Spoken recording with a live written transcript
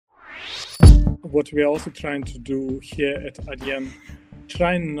what we're also trying to do here at Adyen,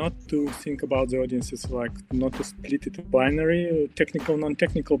 try not to think about the audiences like not to split it binary, technical,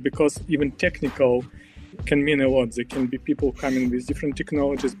 non-technical, because even technical can mean a lot. There can be people coming with different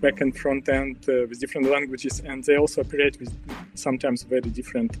technologies, back and front end, with different languages, and they also operate with sometimes very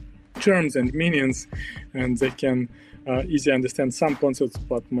different terms and meanings, and they can easily understand some concepts,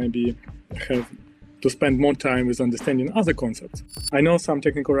 but maybe have to spend more time with understanding other concepts. I know some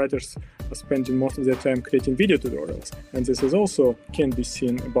technical writers are spending most of their time creating video tutorials, and this is also can be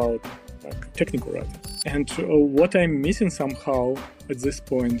seen about technical writing. And what I'm missing somehow at this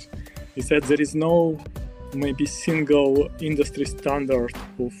point is that there is no maybe single industry standard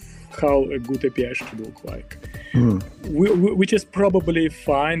of how a good API should look like. Which is probably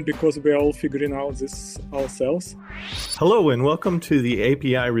fine because we're all figuring out this ourselves. Hello and welcome to the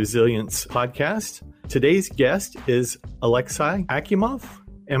API Resilience podcast. Today's guest is Alexei Akimov.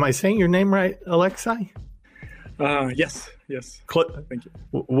 Am I saying your name right, Alexei? Yes. Thank you.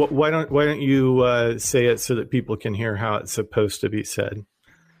 Why don't you say it so that people can hear how it's supposed to be said?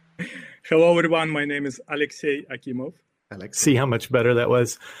 Hello, everyone. My name is Alexei Akimov. See how much better that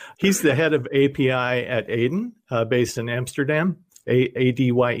was? He's the head of API at Adyen, based in Amsterdam,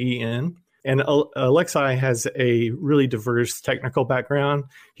 Adyen. And Alexei has a really diverse technical background.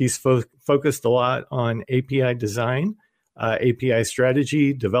 He's focused a lot on API design, API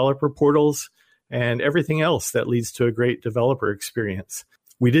strategy, developer portals, and everything else that leads to a great developer experience.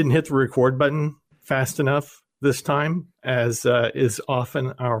 We didn't hit the record button fast enough this time, as is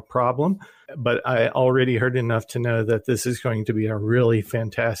often our problem. But I already heard enough to know that this is going to be a really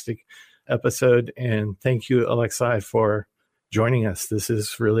fantastic episode. And thank you, Alexei, for joining us. This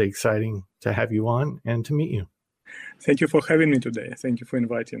is really exciting to have you on and to meet you. Thank you for having me today. Thank you for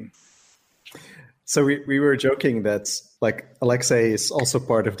inviting. So we were joking that Alexei is also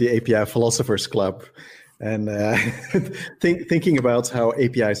part of the API Philosophers Club. And thinking about how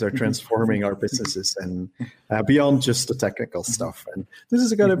APIs are transforming our businesses and beyond just the technical stuff. And this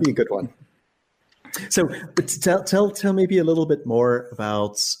is going to be a good one. So tell maybe a little bit more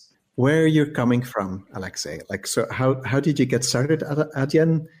about where you're coming from, Alexei. So how did you get started at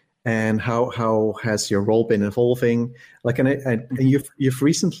Adyen, and how has your role been evolving? And you've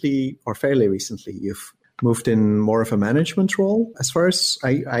recently, or fairly recently, you've moved in more of a management role, as far as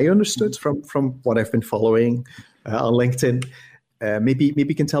I understood from what I've been following on LinkedIn. Maybe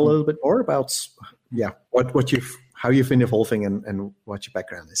you can tell a little bit more about how you've been evolving and what your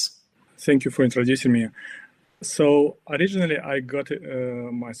background is. Thank you for introducing me. So originally I got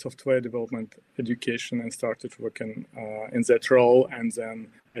my software development education and started working in that role, and then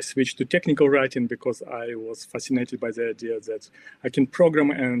I switched to technical writing because I was fascinated by the idea that I can program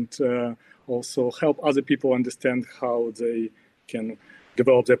and also help other people understand how they can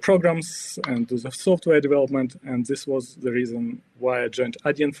develop their programs and do the software development. And this was the reason why I joined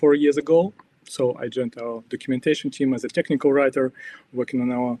Adyen 4 years ago. So I joined our documentation team as a technical writer, working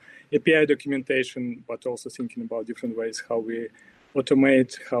on our API documentation, but also thinking about different ways how we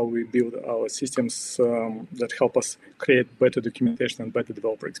automate, how we build our systems that help us create better documentation and better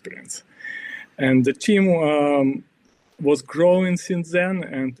developer experience. And the team was growing since then,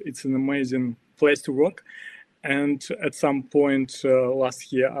 and it's an amazing place to work. And at some point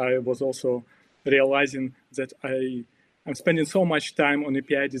last year, I was also realizing that I'm spending so much time on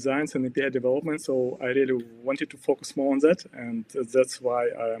API designs and API development, so I really wanted to focus more on that, and that's why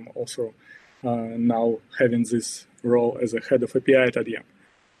I'm also now having this role as a head of API at Adyen.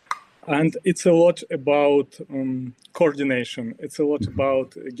 And it's a lot about coordination. It's a lot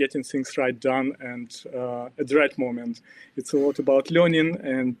about getting things done and at the right moment. It's a lot about learning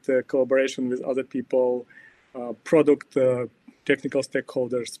and collaboration with other people, product, technical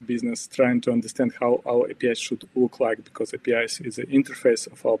stakeholders, business, trying to understand how our APIs should look like, because APIs is the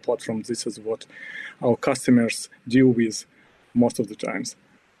interface of our platform. This is what our customers deal with most of the times.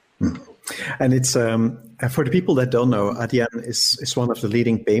 And it's for the people that don't know, Adyen is one of the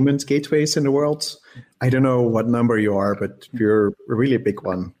leading payment gateways in the world. I don't know what number you are, but you're a really big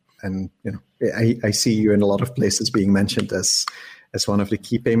one. And I see you in a lot of places being mentioned as one of the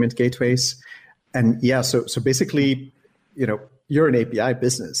key payment gateways. And so basically, you're an API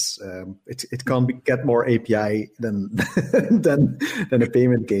business. It can't get more API than a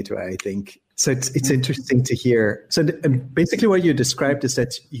payment gateway, I think. So it's interesting to hear. So basically what you described is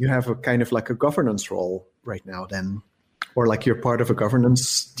that you have a kind of like a governance role right now then, or like you're part of a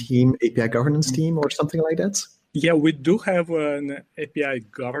governance team, API governance team or something like that? Yeah, we do have an API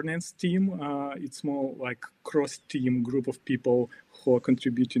governance team. It's more like cross-team group of people who are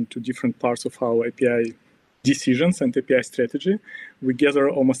contributing to different parts of our API decisions and API strategy. We gather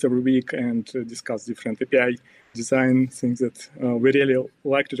almost every week and discuss different API design things that we really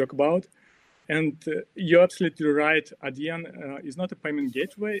like to talk about. And you're absolutely right. Adyen is not a payment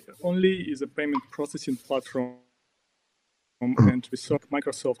gateway only, is a payment processing platform. And we saw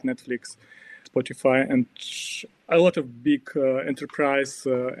Microsoft, Netflix, Spotify, and a lot of big enterprise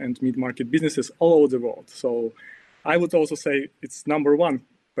and mid-market businesses all over the world. So I would also say it's number one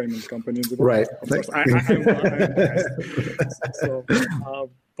payment company in the world. Right. Of course, I'm biased. So,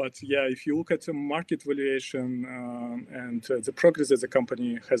 but yeah, if you look at the market valuation and the progress that the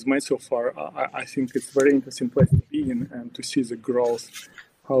company has made so far, I think it's a very interesting place to be in and to see the growth,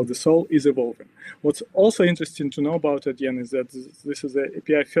 how the soul is evolving. What's also interesting to know about Adyen is that this is an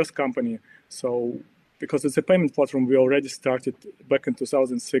API first company. So because it's a payment platform, we already started back in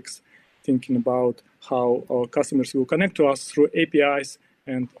 2006 thinking about how our customers will connect to us through APIs,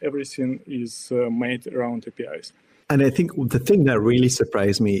 and everything is made around APIs. And I think the thing that really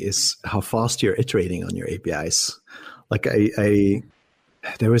surprised me is how fast you're iterating on your APIs. Like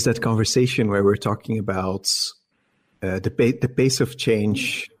there was that conversation where we're talking about the pace of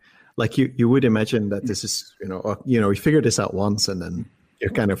change. Like you would imagine that this is, we figure this out once and then you're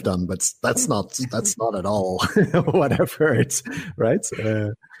kind of done, but that's not at all what I've heard, right?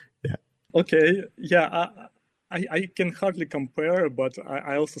 Yeah. Okay. Yeah. I can hardly compare, but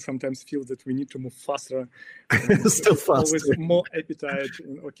I also sometimes feel that we need to move faster. Still faster. Always more appetite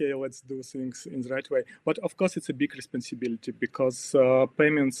in, okay, let's do things in the right way. But of course, it's a big responsibility because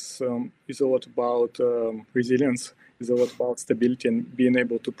payments is a lot about resilience, is a lot about stability and being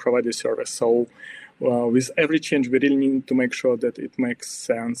able to provide a service. So with every change, we really need to make sure that it makes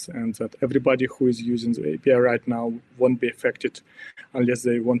sense and that everybody who is using the API right now won't be affected unless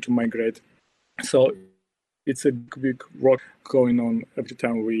they want to migrate. So it's a big work going on every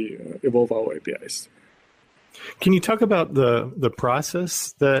time we evolve our APIs. Can you talk about the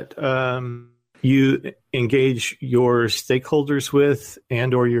process that you engage your stakeholders with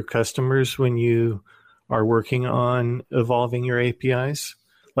and or your customers when you are working on evolving your APIs?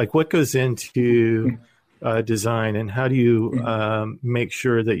 Like what goes into design and how do you make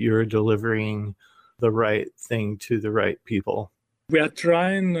sure that you're delivering the right thing to the right people? We are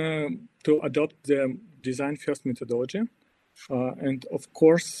trying to adopt the design first methodology, and of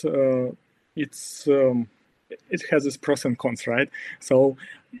course it has its pros and cons, right? So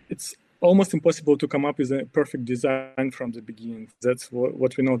it's almost impossible to come up with a perfect design from the beginning. That's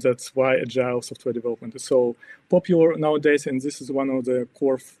what we know. That's why agile software development is so popular nowadays, and this is one of the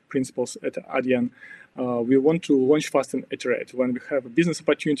core principles at Adyen. We want to launch fast and iterate. When we have a business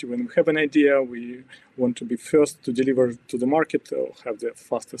opportunity, when we have an idea, we want to be first to deliver to the market, or have the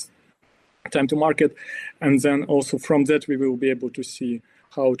fastest time to market. And then also from that, we will be able to see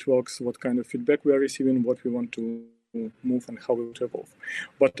how it works, what kind of feedback we are receiving, what we want to move, and how we want to evolve.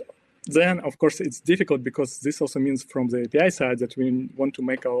 But then, of course, it's difficult because this also means from the API side that we want to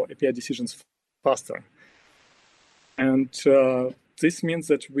make our API decisions faster. And this means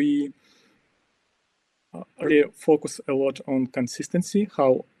that we really focus a lot on consistency,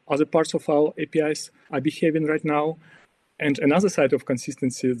 how other parts of our APIs are behaving right now. And another side of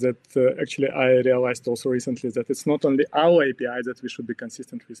consistency that actually I realized also recently that it's not only our API that we should be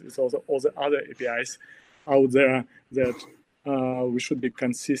consistent with, it's also all the other APIs out there that we should be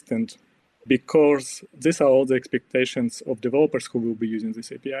consistent, because these are all the expectations of developers who will be using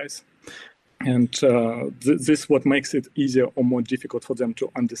these APIs. And this is what makes it easier or more difficult for them to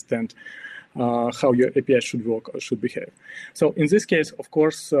understand how your API should work or should behave. So in this case, of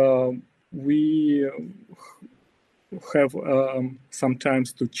course, we have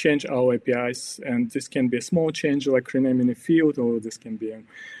sometimes to change our APIs, and this can be a small change like renaming a field, or this can be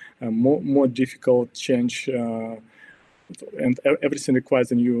a more difficult change, and everything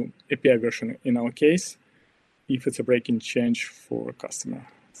requires a new API version in our case, if it's a breaking change for a customer.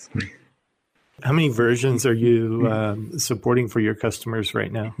 How many versions are you supporting for your customers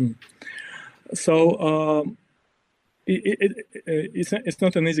right now? So it's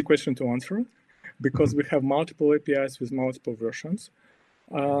not an easy question to answer, because we have multiple APIs with multiple versions.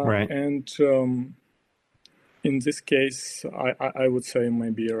 Right. And in this case, I would say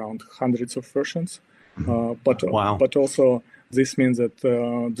maybe around hundreds of versions. But also this means that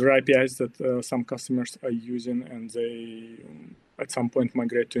there are APIs that some customers are using, and they at some point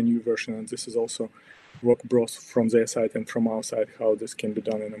migrate to a new version. And this is also work both from their side and from our side, how this can be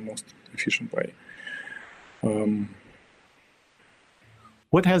done in the most efficient way.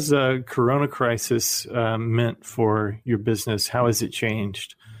 What has the Corona crisis meant for your business? How has it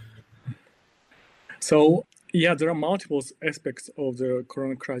changed? So, yeah, there are multiple aspects of the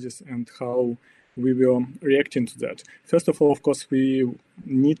Corona crisis and how we were reacting to that. First of all, of course, we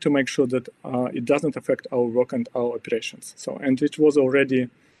need to make sure that it doesn't affect our work and our operations. And it was already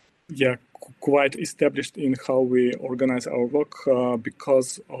quite established in how we organize our work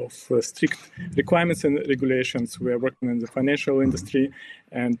because of strict requirements and regulations. We are working in the financial industry,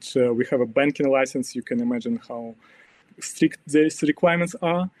 and we have a banking license. You can imagine how strict these requirements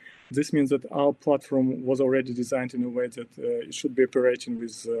are. This means that our platform was already designed in a way that it should be operating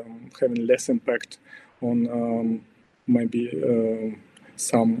with having less impact on maybe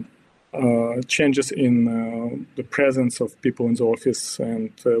some changes in the presence of people in the office,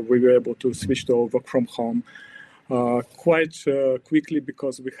 and we were able to switch to work from home quite quickly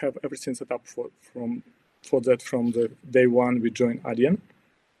because we have everything set up for that from the day one we joined Adyen.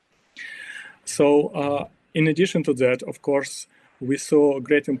 So in addition to that, of course, we saw a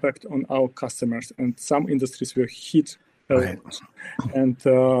great impact on our customers, and some industries were hit a lot. And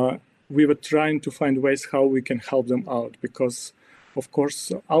we were trying to find ways how we can help them out because, of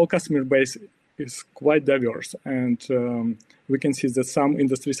course, our customer base is quite diverse, and we can see that some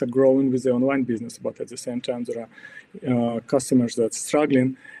industries are growing with the online business, but at the same time, there are customers that are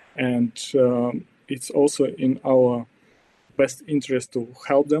struggling, and it's also in our best interest to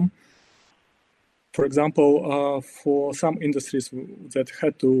help them. For example, for some industries that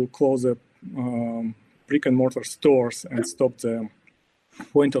had to close the brick and mortar stores and stop the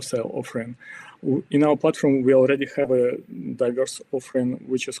point of sale offering, in our platform, we already have a diverse offering,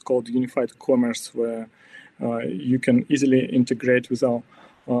 which is called Unified Commerce, where you can easily integrate with our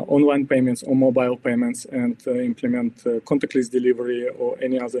online payments or mobile payments and implement contactless delivery or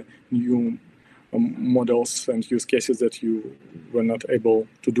any other new models and use cases that you were not able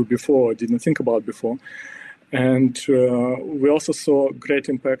to do before or didn't think about before. And we also saw great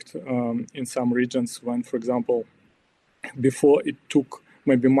impact in some regions when, for example, before it took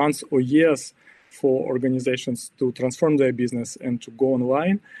maybe months or years for organizations to transform their business and to go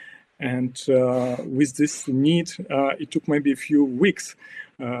online. And with this need, it took maybe a few weeks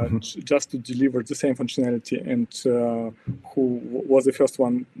just to deliver the same functionality. And who was the first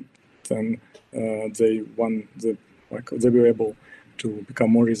one, then they were able to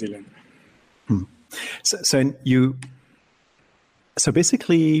become more resilient. So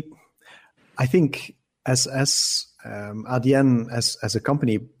basically, I think as Adyen, as a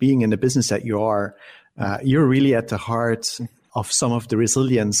company, being in the business that you are, you're really at the heart of some of the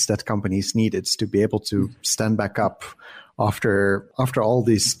resilience that companies needed to be able to stand back up after all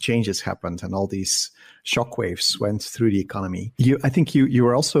these changes happened and all these shockwaves went through the economy. I think you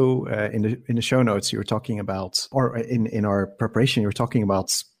were also in the show notes, you were talking about, or in our preparation, you were talking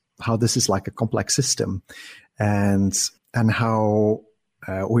about how this is like a complex system and how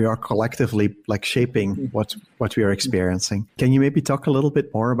we are collectively like shaping what we are experiencing. Can you maybe talk a little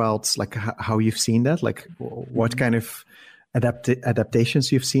bit more about like how you've seen that? Like what kind of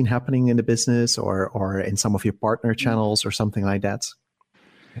adaptations you've seen happening in the business or in some of your partner channels or something like that?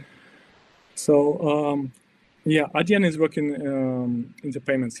 So, Adyen is working in the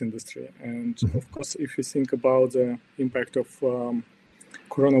payments industry. And of course, if you think about the impact of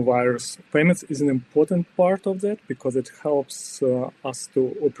coronavirus, payments is an important part of that because it helps us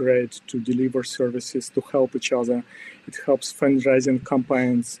to operate, to deliver services, to help each other. It helps fundraising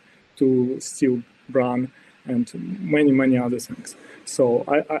campaigns to still run and many, many other things. So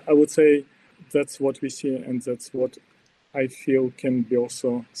I would say that's what we see, and that's what I feel can be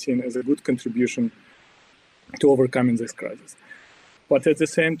also seen as a good contribution to overcoming this crisis. But at the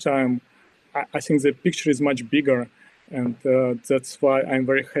same time, I think the picture is much bigger, and that's why I'm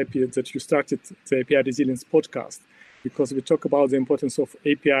very happy that you started the API Resilience podcast, because we talk about the importance of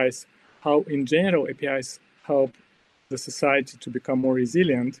APIs, how in general APIs help the society to become more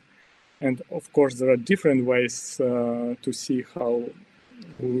resilient. And of course, there are different ways to see how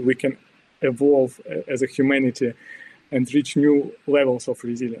we can evolve as a humanity and reach new levels of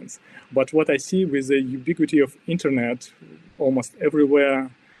resilience. But what I see with the ubiquity of internet almost everywhere,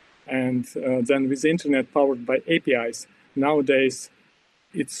 and then with the internet powered by APIs, nowadays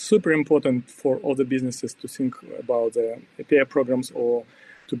it's super important for all the businesses to think about the API programs or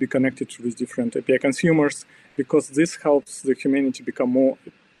to be connected with different API consumers, because this helps the humanity become more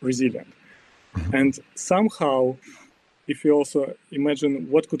resilient. And somehow, if you also imagine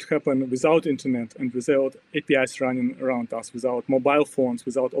what could happen without internet and without APIs running around us, without mobile phones,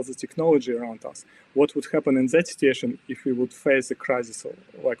 without all the technology around us, what would happen in that situation if we would face a crisis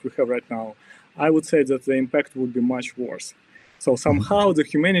like we have right now? I would say that the impact would be much worse. So somehow the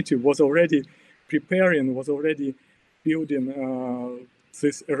humanity was already preparing, was already building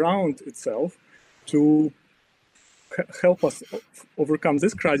this around itself to help us overcome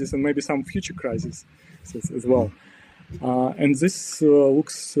this crisis and maybe some future crises as well. And this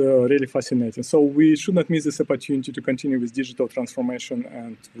looks really fascinating. So we should not miss this opportunity to continue with digital transformation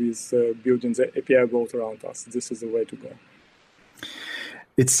and with building the API world around us. This is the way to go.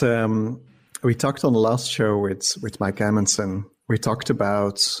 It's we talked on the last show with Mike Amundsen. We talked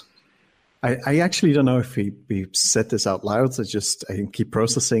about. I actually don't know if we said this out loud. I keep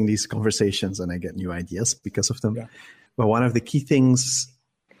processing these conversations and I get new ideas because of them. Yeah. But one of the key things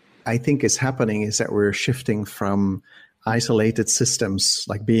I think is happening is that we're shifting from isolated systems,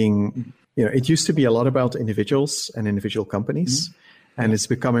 like being, it used to be a lot about individuals and individual companies, and it's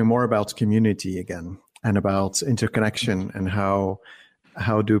becoming more about community again and about interconnection and how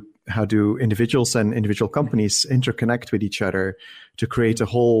do individuals and individual companies interconnect with each other to create a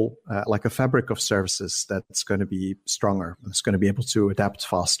whole, like a fabric of services that's going to be stronger, that's going to be able to adapt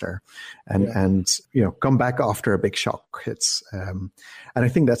faster and come back after a big shock. It's, and I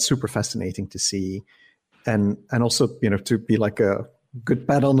think that's super fascinating to see. And also, to be like a good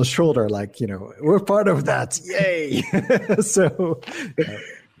pat on the shoulder, like, we're part of that. Yay. So,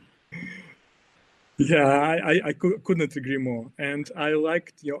 yeah, I couldn't agree more. And I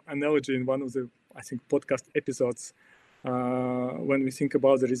liked your analogy in one of the, I think, podcast episodes when we think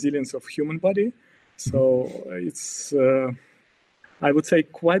about the resilience of human body. So it's, I would say,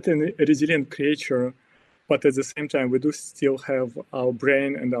 quite a resilient creature, but at the same time, we do still have our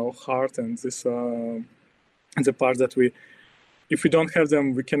brain and our heart and this, the part that if we don't have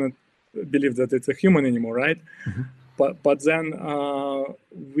them, we cannot believe that it's a human anymore, right? Mm-hmm. But then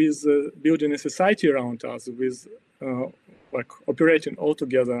with building a society around us, with like operating all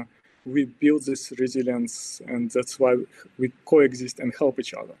together, we build this resilience, and that's why we coexist and help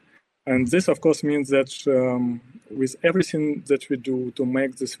each other. And this, of course, means that with everything that we do to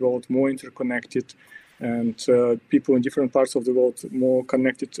make this world more interconnected and people in different parts of the world more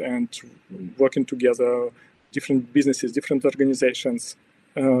connected and working together, different businesses, different organizations,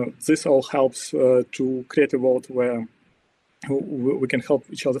 this all helps to create a world where we can help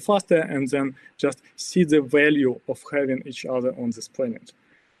each other faster and then just see the value of having each other on this planet.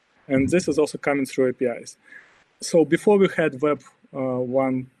 And this is also coming through APIs. So before we had Web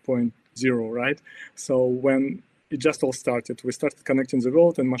 1.0, right? So when it just all started, we started connecting the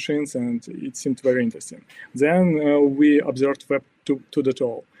world and machines, and it seemed very interesting. Then we observed Web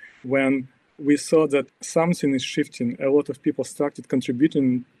 2.0, when we saw that something is shifting. A lot of people started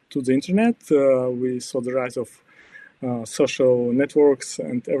contributing to the internet. We saw the rise of social networks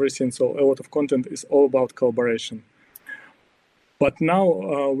and everything. So a lot of content is all about collaboration. But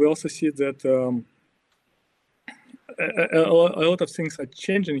now we also see that a lot of things are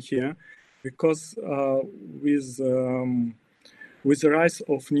changing here because with the rise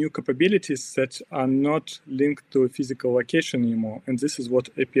of new capabilities that are not linked to a physical location anymore. And this is what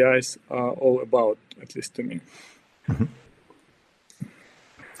APIs are all about, at least to me. Mm-hmm.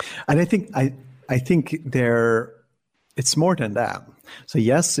 And I think it's more than that. So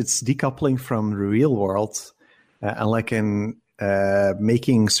yes, it's decoupling from the real world, and like in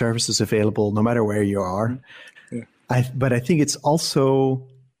making services available no matter where you are. Yeah. But I think it's also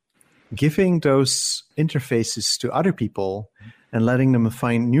giving those interfaces to other people and letting them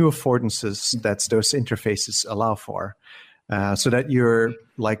find new affordances that those interfaces allow for. So that you're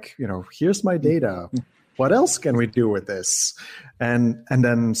like, here's my data. What else can we do with this? And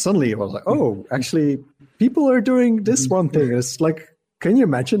then suddenly it was like, oh, actually, people are doing this one thing. It's like, can you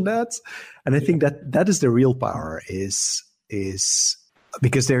imagine that? And I think that is the real power is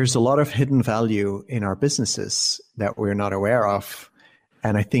because there's a lot of hidden value in our businesses that we're not aware of.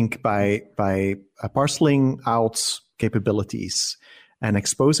 And I think by parceling out capabilities and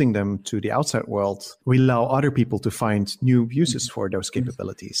exposing them to the outside world, we allow other people to find new uses for those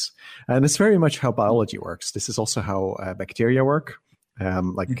capabilities. And it's very much how biology works. This is also how bacteria work.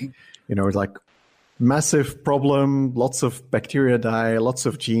 Like massive problem, lots of bacteria die, lots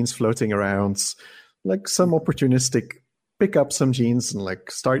of genes floating around, like some opportunistic pick up some genes and like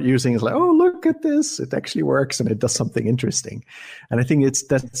start using it, like, oh, look at this, it actually works and it does something interesting. And I think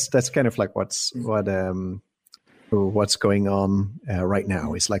that's kind of like what's going on right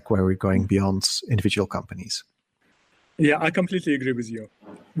now. Is like where we're going beyond individual companies. Yeah, I completely agree with you.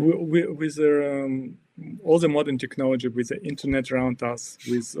 With all the modern technology, with the internet around us,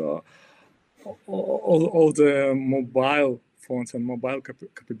 with all the mobile phones and mobile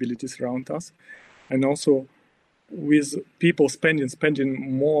capabilities around us, and also with people spending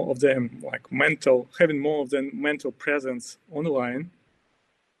more of them having more of their mental presence online,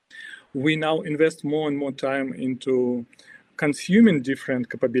 we now invest more and more time into consuming different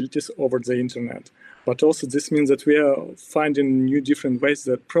capabilities over the internet. But also this means that we are finding new different ways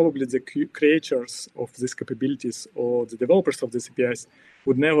that probably the creators of these capabilities or the developers of these APIs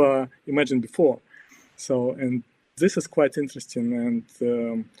would never imagine before. So, and this is quite interesting.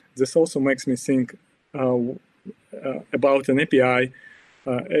 And this also makes me think about an API,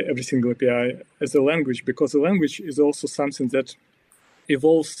 every single API as a language, because a language is also something that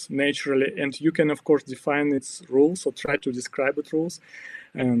evolves naturally, and you can of course define its rules or try to describe its rules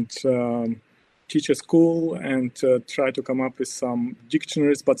and teach a school and try to come up with some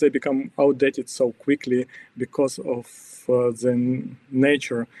dictionaries, but they become outdated so quickly because of the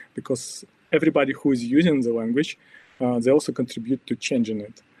nature, because everybody who is using the language, they also contribute to changing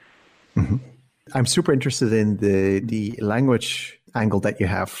it. Mm-hmm. I'm super interested in the language angle that you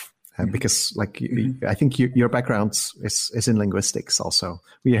have. Because, like, I think your background is in linguistics also.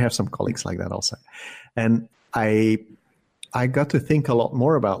 We have some colleagues like that also. And I got to think a lot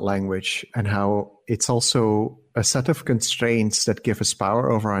more about language and how it's also a set of constraints that give us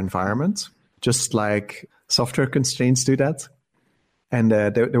power over our environment, just like software constraints do that. And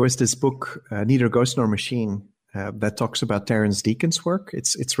there was this book, Neither Ghost Nor Machine, that talks about Terence Deacon's work.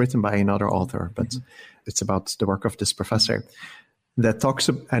 It's written by another author, but it's about the work of this professor. That talks,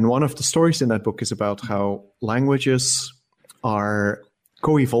 and one of the stories in that book is about how languages are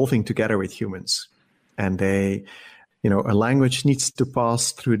co-evolving together with humans. And they, a language needs to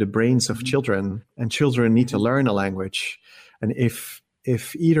pass through the brains of children, and children need to learn a language. And if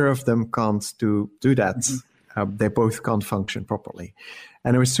either of them can't do that, they both can't function properly.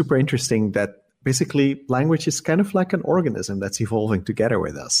 And it was super interesting that basically language is kind of like an organism that's evolving together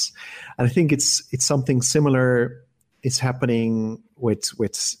with us. And I think it's something similar is happening with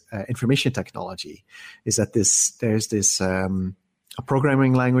information technology. Is that there's this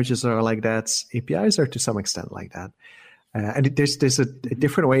programming languages are like that. APIs are to some extent like that. And there's a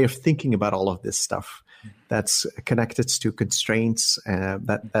different way of thinking about all of this stuff that's connected to constraints.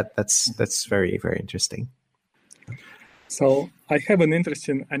 That's very, very interesting. So I have an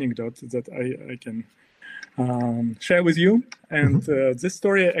interesting anecdote that I can share with you. And this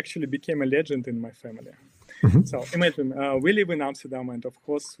story actually became a legend in my family. So imagine we live in Amsterdam, and of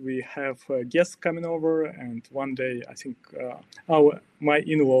course we have guests coming over. And one day, I think my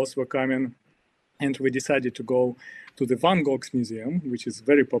in-laws were coming, and we decided to go to the Van Gogh's museum, which is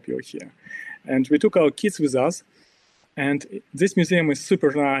very popular here. And we took our kids with us. And this museum is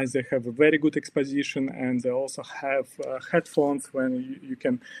super nice. They have a very good exposition, and they also have headphones when you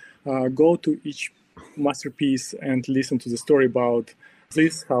can go to each masterpiece and listen to the story about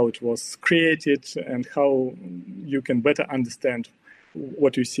this, how it was created, and how you can better understand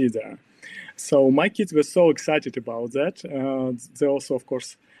what you see there. So my kids were so excited about that. They also, of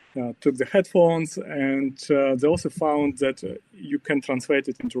course, took the headphones, and they also found that you can translate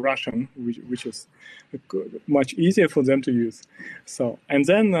it into Russian, which is much easier for them to use. So, and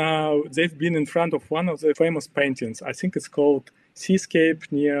then they've been in front of one of the famous paintings. I think it's called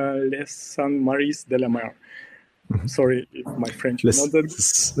Seascape near Les Saints-Maries de la Mer. Sorry if my French is not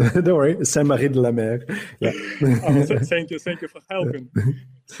that. Don't worry, Saint-Marie de la Mer. Yeah. Thank you for helping.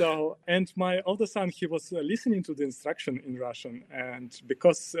 So, and my older son, he was listening to the instruction in Russian, and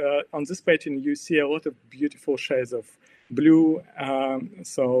because on this painting you see a lot of beautiful shades of blue,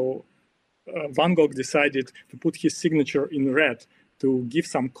 so Van Gogh decided to put his signature in red to give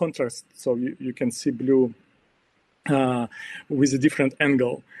some contrast, so you can see blue with a different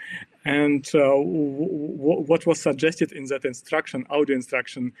angle. And what was suggested in that instruction, audio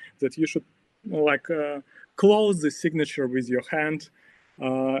instruction, that you should close the signature with your hand,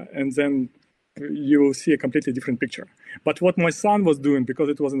 and then you will see a completely different picture. But what my son was doing, because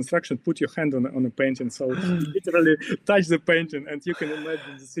it was instruction, put your hand on a painting. So he literally touched the painting, and you can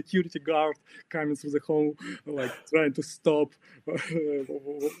imagine the security guard coming through the home, trying to stop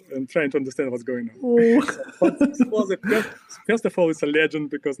and trying to understand what's going on. But this was first of all, it's a legend,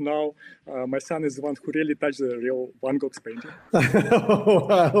 because now my son is the one who really touched the real Van Gogh's painting.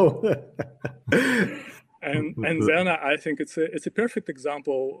 Wow. And then I think it's a perfect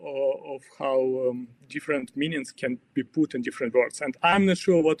example of how different meanings can be put in different words. And I'm not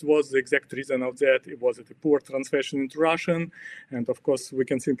sure what was the exact reason of that. Was it a poor translation into Russian? And of course, we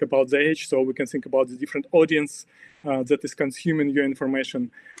can think about the age, so we can think about the different audience that is consuming your information.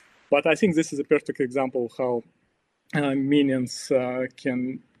 But I think this is a perfect example of how meanings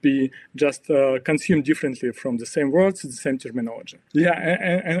can be just consumed differently from the same words, the same terminology. Yeah,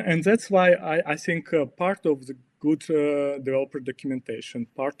 and that's why I think part of the good developer documentation,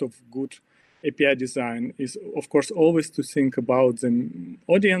 part of good API design is, of course, always to think about the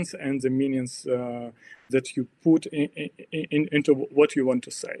audience and the meanings that you put into what you want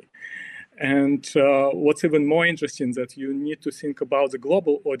to say. And what's even more interesting that you need to think about the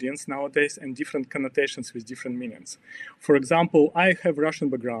global audience nowadays and different connotations with different meanings. For example, I have Russian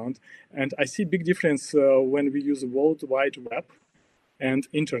background, and I see big difference when we use World Wide Web and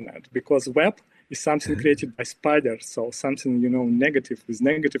Internet, because web is something created by spiders, so something, negative with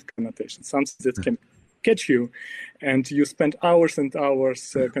negative connotations, something that can catch you, and you spend hours and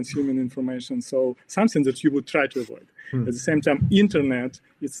hours consuming information, so something that you would try to avoid. At the same time, Internet,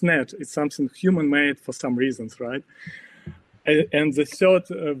 it's something human-made for some reasons, right? And the third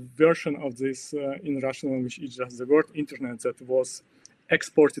version of this in Russian language is just the word Internet that was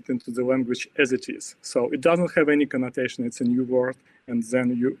exported into the language as it is. So it doesn't have any connotation, it's a new word. And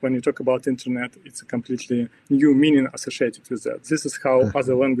then when you talk about Internet, it's a completely new meaning associated with that. This is how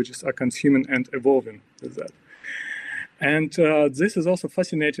other languages are consuming and evolving with that. And this is also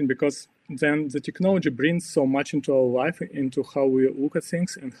fascinating because then the technology brings so much into our life, into how we look at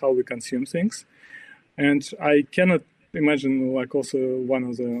things and how we consume things. And I cannot imagine, like also one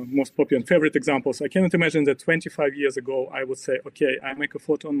of the most popular favorite examples, I cannot imagine that 25 years ago, I would say, okay, I make a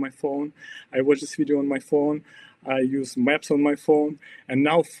photo on my phone, I watch this video on my phone, I use maps on my phone, and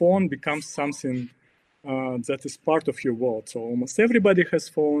now phone becomes something that is part of your world. So almost everybody has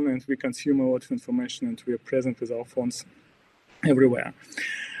phone, and we consume a lot of information, and we are present with our phones everywhere.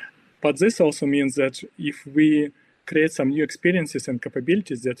 But this also means that if we create some new experiences and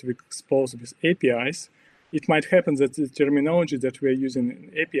capabilities that we expose with APIs, it might happen that the terminology that we are using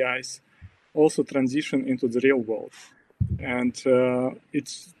in APIs also transition into the real world. And it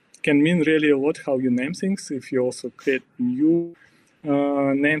can mean really a lot how you name things. If you also create new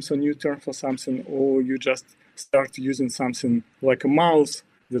names or new term for something, or you just start using something like a mouse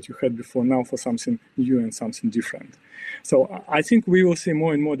that you had before now for something new and something different. So I think we will see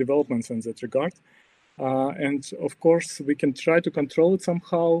more and more developments in that regard. And of course, we can try to control it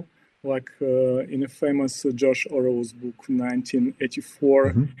somehow, like in a famous George Orwell's book,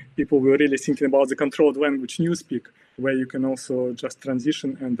 1984, people were really thinking about the controlled language Newspeak, where you can also just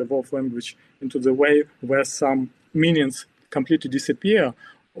transition and evolve language into the way where some meanings completely disappear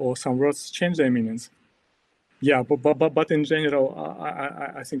or some words change their meanings. Yeah, but in general,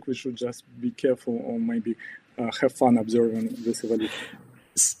 I think we should just be careful or maybe have fun observing this evolution.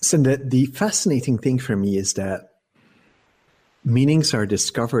 So the fascinating thing for me is that meanings are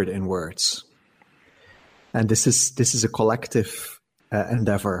discovered in words, and this is a collective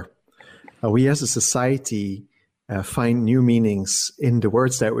endeavor. We as a society find new meanings in the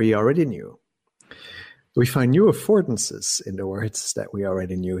words that we already knew. We find new affordances in the words that we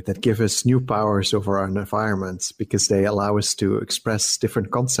already knew that give us new powers over our environment because they allow us to express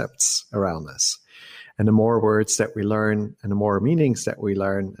different concepts around us. And the more words that we learn and the more meanings that we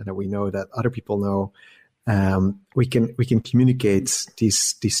learn and that we know that other people know, we can communicate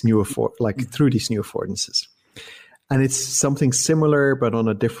these new through these new affordances. And it's something similar, but on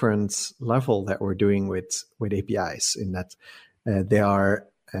a different level that we're doing with APIs, in that they are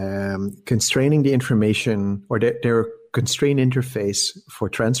constraining the information, or they're a constrained interface for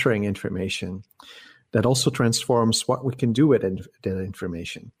transferring information that also transforms what we can do with that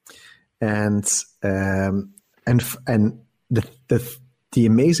information. And the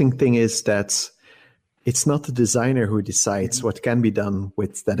amazing thing is that it's not the designer who decides what can be done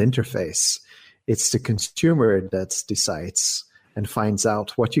with that interface. It's the consumer that decides and finds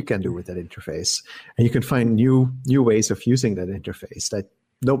out what you can do with that interface. And you can find new ways of using that interface that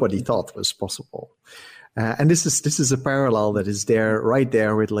nobody thought was possible. And this is a parallel that is right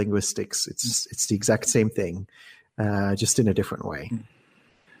there with linguistics. It's the exact same thing, just in a different way.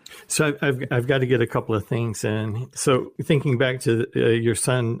 So I've got to get a couple of things in. So thinking back to your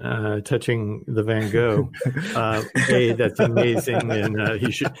son touching the Van Gogh, that's amazing, and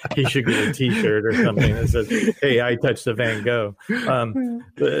he should get a T-shirt or something that says, "Hey, I touched the Van Gogh."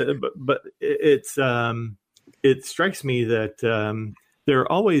 But it strikes me that there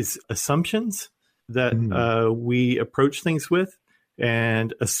are always assumptions that we approach things with,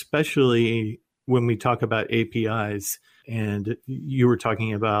 and especially when we talk about APIs. And you were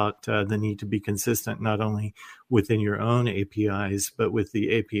talking about the need to be consistent, not only within your own APIs, but with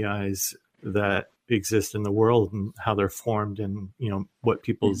the APIs that exist in the world and how they're formed, and what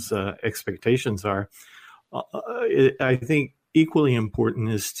people's expectations are. I think equally important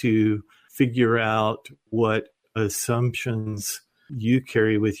is to figure out what assumptions you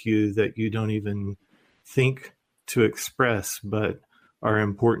carry with you that you don't even think to express, but are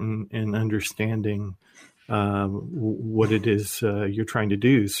important in understanding what it is you're trying to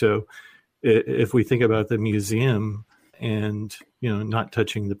do. So if we think about the museum and, not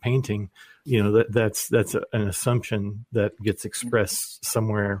touching the painting, that's an assumption that gets expressed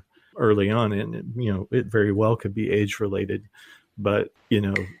somewhere early on. And, it very well could be age related, but,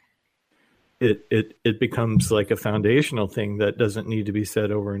 it becomes like a foundational thing that doesn't need to be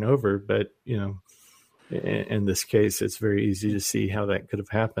said over and over. But, in this case, it's very easy to see how that could have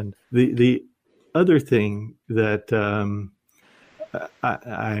happened. The other thing that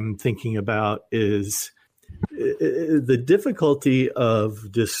I'm thinking about is the difficulty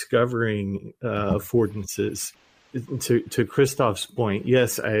of discovering affordances. To Christoph's point,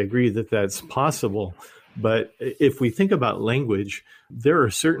 yes, I agree that that's possible. But if we think about language, there are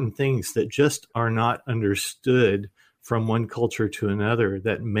certain things that just are not understood from one culture to another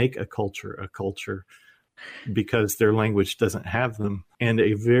that make a culture because their language doesn't have them. And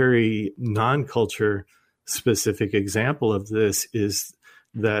a very non-culture specific example of this is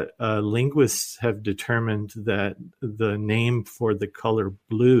that linguists have determined that the name for the color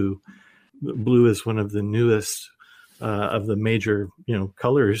blue is one of the newest of the major,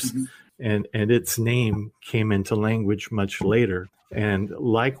 colors, and its name came into language much later. And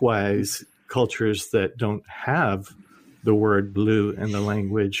likewise, cultures that don't have the word blue in the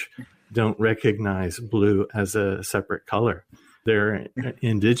language don't recognize blue as a separate color. There are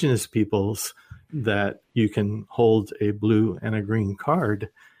indigenous peoples that you can hold a blue and a green card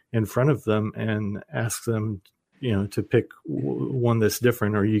in front of them and ask them, to pick one that's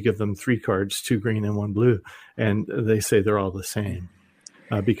different, or you give them 3 cards, 2 green and 1 blue, and they say they're all the same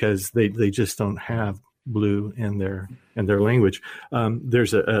because they just don't have blue in their language.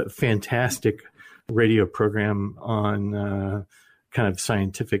 There's a fantastic radio program on kind of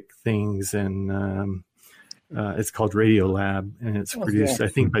scientific things, and it's called Radio Lab, and it's produced, I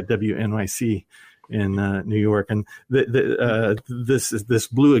think, by WNYC in New York. And this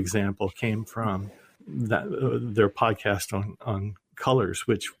blue example came from their podcast on colors,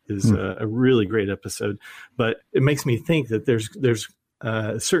 which is a really great episode. But it makes me think that there's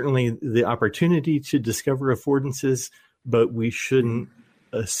certainly the opportunity to discover affordances, but we shouldn't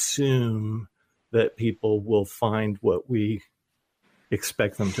assume that people will find what we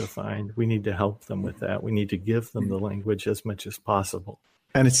expect them to find. We need to help them with that. We need to give them the language as much as possible.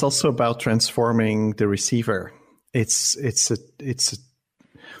 And it's also about transforming the receiver. It's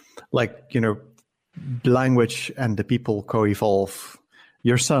like, language and the people co-evolve.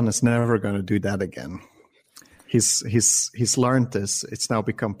 Your son is never going to do that again. He's learned this. It's now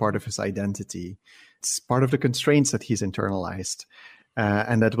become part of his identity. It's part of the constraints that he's internalized,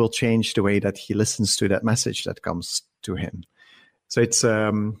 and that will change the way that he listens to that message that comes to him. So it's,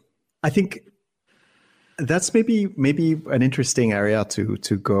 I think that's maybe an interesting area to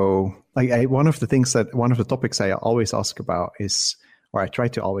go. Like one of the topics I always ask about is, or I try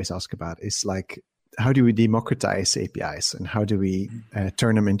to always ask about, is like, how do we democratize APIs, and how do we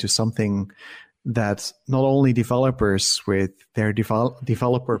turn them into something that not only developers with their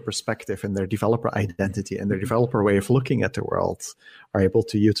developer perspective and their developer identity and their developer way of looking at the world are able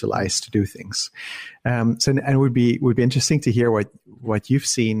to utilize to do things. And it would be interesting to hear what you've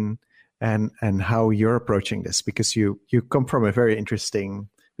seen and how you're approaching this, because you come from a very interesting,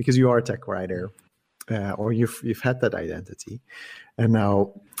 because you are a tech writer, or you've had that identity, and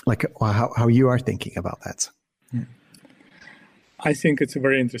now like how you are thinking about that. I think it's a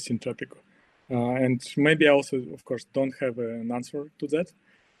very interesting topic. And maybe I also, of course, don't have an answer to that.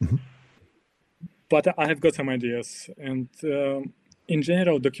 Mm-hmm. But I have got some ideas. And in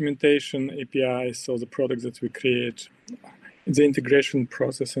general, documentation, APIs, so the products that we create, the integration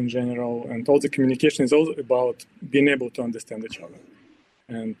process in general, and all the communication is all about being able to understand each other.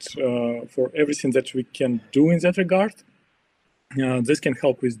 And for everything that we can do in that regard, this can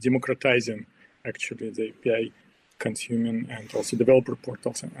help with democratizing, actually, the API consuming and also developer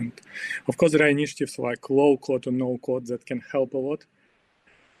portals. And of course, there are initiatives like low code or no code that can help a lot.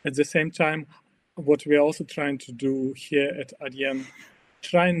 At the same time, what we're also trying to do here at Adyen,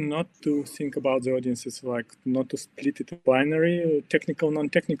 trying not to think about the audiences, like not to split it in binary, technical,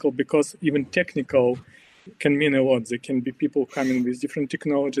 non-technical, because even technical can mean a lot. There can be people coming with different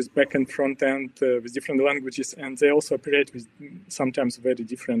technologies, back and front end, with different languages, and they also operate with sometimes very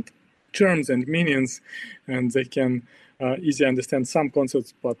different terms and meanings, and they can easily understand some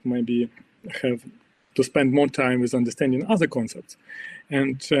concepts, but maybe have to spend more time with understanding other concepts.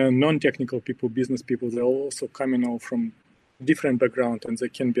 And non-technical people, business people, they're also coming all from different background, and they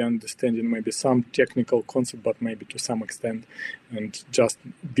can be understanding maybe some technical concept, but maybe to some extent, and just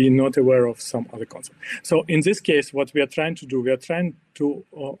be not aware of some other concept. So in this case, what we are trying to do, we are trying to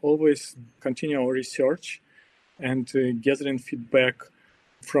always continue our research and gathering feedback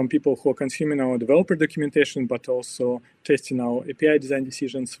from people who are consuming our developer documentation, but also testing our API design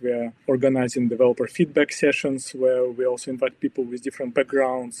decisions. We're organizing developer feedback sessions where we also invite people with different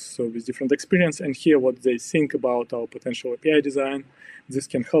backgrounds, so with different experience, and hear what they think about our potential API design. This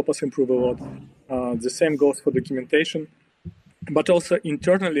can help us improve a lot. The same goes for documentation. But also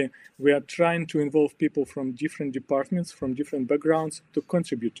internally, we are trying to involve people from different departments, from different backgrounds to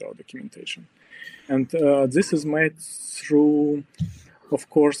contribute to our documentation. And this is made through, of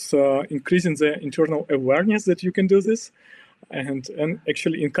course, increasing the internal awareness that you can do this and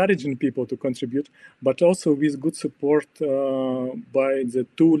actually encouraging people to contribute, but also with good support by the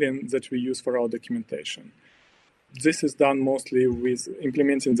tooling that we use for our documentation. This is done mostly with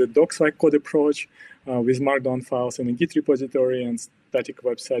implementing the docs-like code approach with Markdown files in a Git repository and static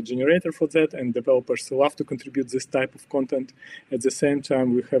website generator for that, and developers love to contribute this type of content. At the same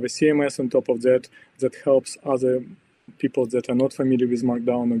time, we have a CMS on top of that that helps other people that are not familiar with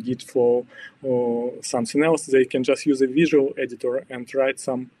Markdown or Git flow or something else. They can just use a visual editor and write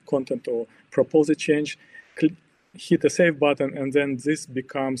some content or propose a change, hit a save button, and then this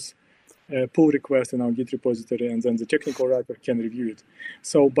becomes a pull request in our Git repository, and then the technical writer can review it.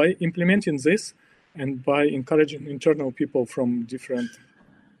 So by implementing this and by encouraging internal people from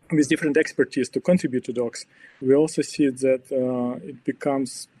with different expertise to contribute to docs, we also see that it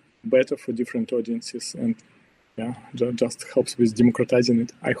becomes better for different audiences, and just helps with democratizing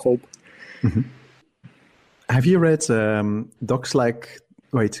it, I hope. Mm-hmm. Have you read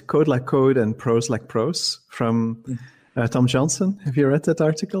Code Like Code and Prose Like Prose from Tom Johnson? Have you read that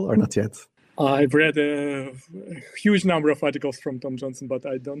article or not yet? I've read a huge number of articles from Tom Johnson, but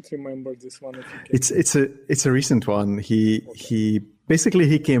I don't remember this one. It's a recent one. He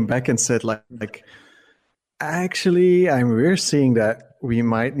basically came back and said like actually we're seeing that we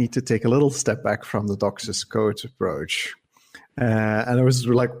might need to take a little step back from the Docs as Code approach. And I was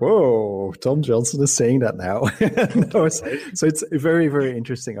like, whoa, Tom Johnson is saying that now. So it's a very, very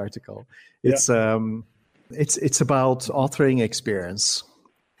interesting article. It's about authoring experience.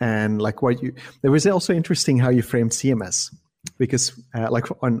 And like there was also interesting how you framed CMS, because like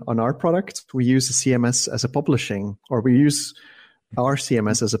on our product, we use the CMS as a publishing, or we use our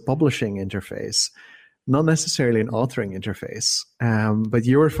CMS as a publishing interface, not necessarily an authoring interface. But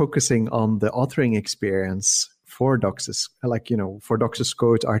you were focusing on the authoring experience for Docs, for Docs as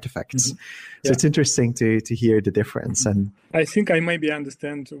Code artifacts. Mm-hmm. So it's interesting to hear the difference. And I think I maybe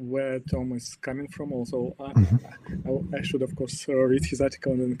understand where Tom is coming from. Also, I should, of course, read his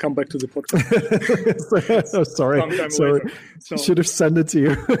article and then come back to the podcast. Sorry. So should have sent it to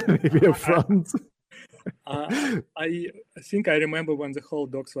you maybe up front. I think I remember when the whole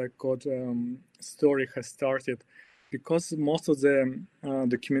Docs Like Code story has started, because most of the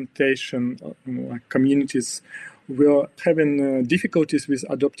documentation communities were having difficulties with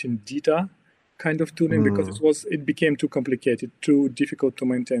adopting data kind of tooling, because it became too complicated, too difficult to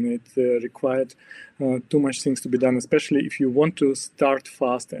maintain. It required too much things to be done, especially if you want to start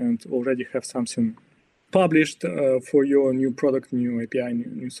fast and already have something published for your new product, new API,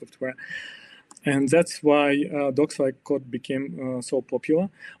 new software. And that's why Docs Like Code became so popular.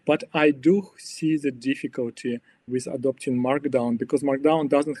 But I do see the difficulty with adopting Markdown, because Markdown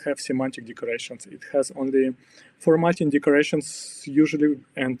doesn't have semantic decorations. It has only formatting decorations usually,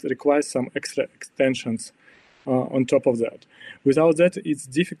 and requires some extra extensions on top of that. Without that, it's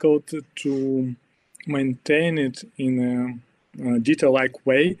difficult to maintain it in a detail-like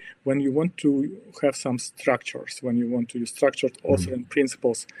way when you want to have some structures, when you want to use structured authoring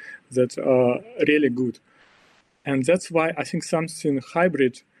principles that are really good. And that's why I think something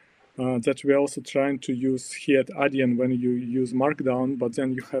hybrid that we're also trying to use here at Adyen, when you use Markdown, but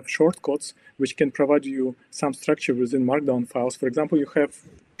then you have shortcuts which can provide you some structure within Markdown files. For example, you have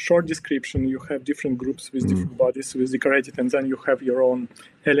short description, you have different groups with different bodies with decorated, and then you have your own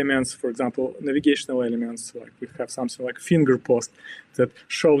elements, for example, navigational elements. Like we have something like finger post that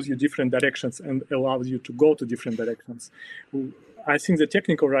shows you different directions and allows you to go to different directions. I think the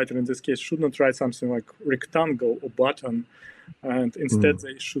technical writer in this case should not write something like rectangle or button, and instead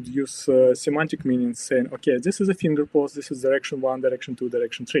they should use semantic meanings, saying, okay, this is a finger post, this is direction 1, direction 2,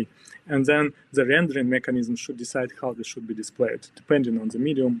 direction 3. And then the rendering mechanism should decide how this should be displayed, depending on the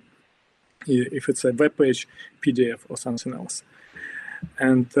medium, if it's a web page, PDF, or something else.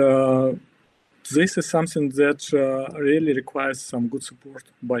 And this is something that really requires some good support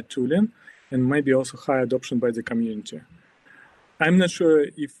by tooling, and maybe also high adoption by the community. I'm not sure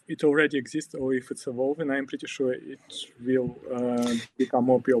if it already exists or if it's evolving. I'm pretty sure it will become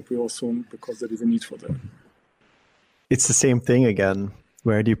more popular soon, because there is a need for that. It's the same thing again.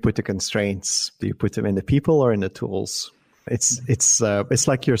 Where do you put the constraints? Do you put them in the people or in the tools? It's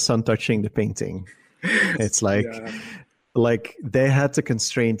like your son touching the painting. It's like they had the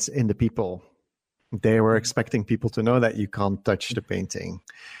constraints in the people. They were expecting people to know that you can't touch the painting,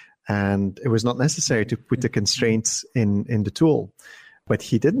 and it was not necessary to put the constraints in the tool. But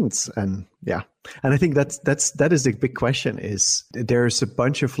he didn't, and I think that is the big question. Is there's a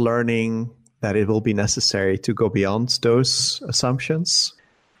bunch of learning that it will be necessary to go beyond those assumptions,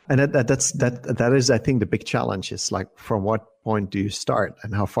 and that is, I think, the big challenge is like, from what point do you start,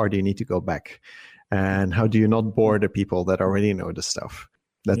 and how far do you need to go back, and how do you not bore the people that already know the stuff?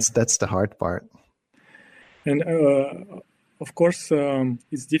 That's the hard part. And of course,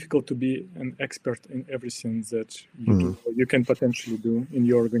 it's difficult to be an expert in everything that you can potentially do in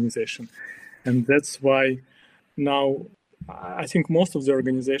your organization. And that's why now I think most of the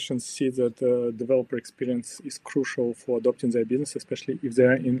organizations see that developer experience is crucial for adopting their business, especially if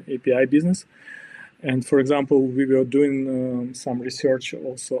they're in API business. And for example, we were doing some research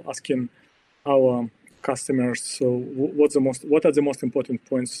also asking our customers, so what are the most important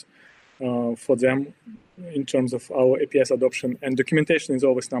points for them in terms of our APIs adoption, and documentation is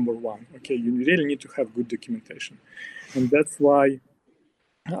always number one. Okay, you really need to have good documentation. And that's why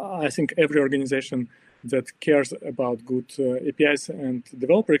I think every organization that cares about good APIs and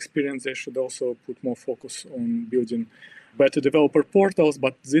developer experience, they should also put more focus on building better developer portals,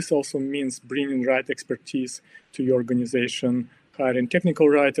 but this also means bringing right expertise to your organization, hiring technical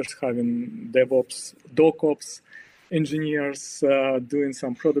writers, having DevOps, DocOps engineers, doing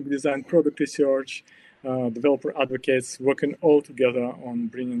some product design, product research, developer advocates, working all together on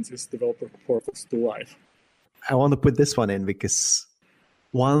bringing these developer portals to life. I want to put this one in because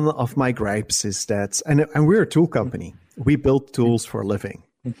one of my gripes is that, and we're a tool company, we build tools for a living.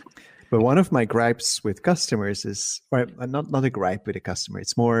 But one of my gripes with customers is, or not a gripe with a customer,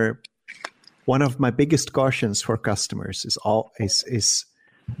 it's more one of my biggest cautions for customers is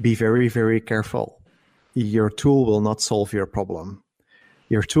be very, very careful. Your tool will not solve your problem.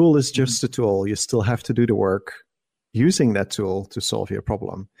 Your tool is just a tool. You still have to do the work using that tool to solve your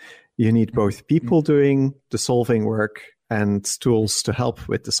problem. You need both people doing the solving work and tools to help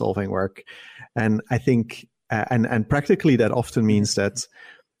with the solving work. And I think, and practically that often means that,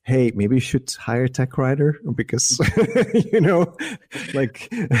 hey, maybe you should hire a tech writer because,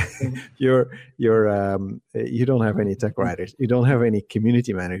 like you don't have any tech writers. You don't have any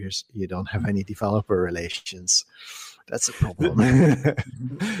community managers. You don't have any developer relations. That's a problem.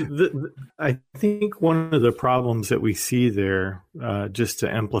 I think one of the problems that we see there, just to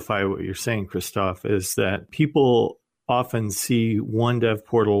amplify what you're saying, Christoph, is that people often see one dev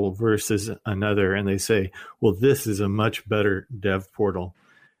portal versus another, and they say, well, this is a much better dev portal.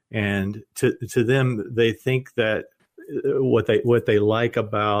 And to them, they think that what they like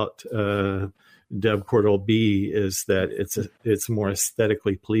about Dev Portal B is that it's more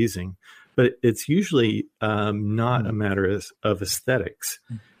aesthetically pleasing, but it's usually not a matter of aesthetics.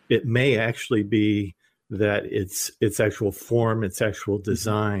 It may actually be that its actual form, its actual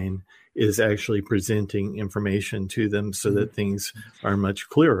design is actually presenting information to them so that things are much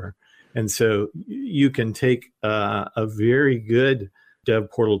clearer. And so you can take a very good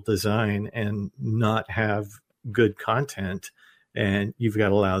dev portal design and not have good content, and you've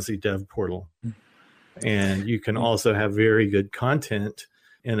got a lousy dev portal. And you can also have very good content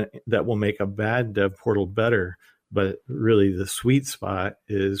that will make a bad dev portal better. But really the sweet spot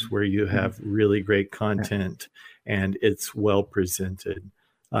is where you have really great content and it's well presented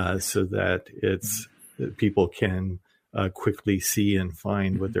so that people can quickly see and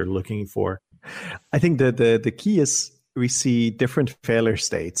find what they're looking for. I think the key is we see different failure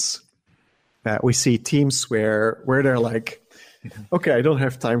states. We see teams where they're like, okay, I don't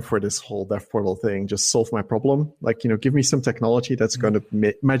have time for this whole dev portal thing. Just solve my problem. Like, give me some technology that's going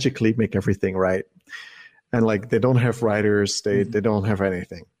to magically make everything right. And like, they don't have writers. They don't have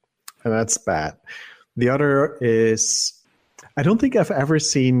anything. And that's bad. The other is, I don't think I've ever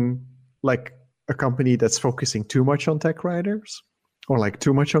seen like a company that's focusing too much on tech writers or like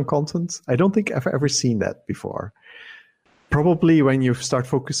too much on content. I don't think I've ever seen that before. Probably when you start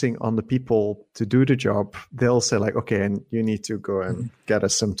focusing on the people to do the job, they'll say like, okay, and you need to go and get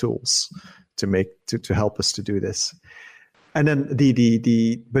us some tools to help us to do this. And then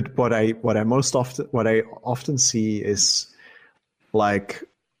but what I often see is like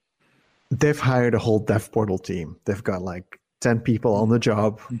they've hired a whole dev portal team. They've got like 10 people on the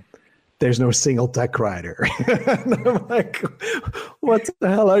job. There's no single tech writer. And I'm like, what the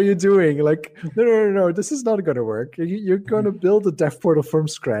hell are you doing? Like, no, this is not going to work. You're going to build a dev portal from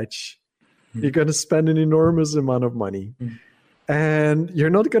scratch. You're going to spend an enormous amount of money. and you're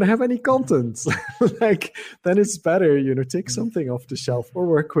not going to have any content. Like, then it's better, take something off the shelf or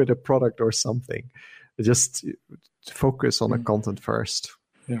work with a product or something. Just focus on the content first.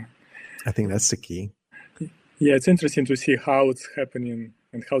 Yeah, I think that's the key. Yeah, it's interesting to see how it's happening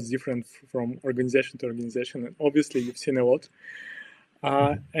and how it's different from organization to organization. And obviously, you've seen a lot.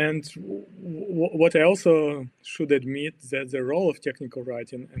 And what I also should admit that the role of technical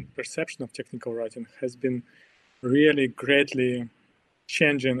writing and perception of technical writing has been really greatly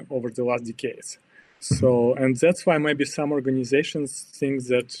changing over the last decades. So, and that's why maybe some organizations think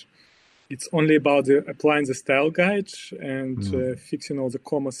that it's only about applying the style guide and fixing all the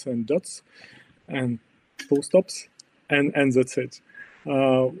commas and dots and full stops, and that's it.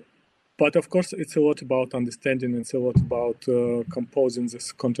 But of course, it's a lot about understanding. It's a lot about composing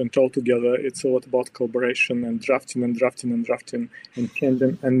this content all together. It's a lot about collaboration and drafting and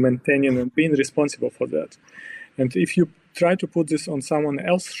changing and maintaining and being responsible for that. And if you try to put this on someone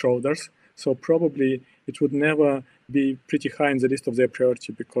else's shoulders, so probably it would never be pretty high in the list of their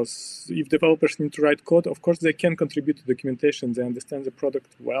priority, because if developers need to write code, of course, they can contribute to documentation. They understand the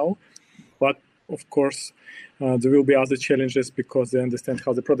product well, but of course, there will be other challenges because they understand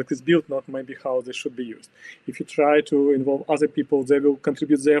how the product is built, not maybe how they should be used. If you try to involve other people, they will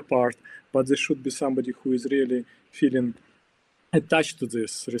contribute their part, but there should be somebody who is really feeling attached to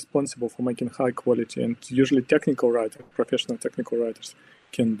this, responsible for making high quality. And usually technical writers, professional technical writers,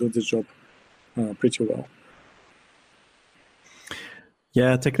 can do the job pretty well.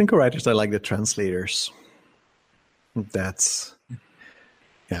 Yeah, technical writers are like the translators. That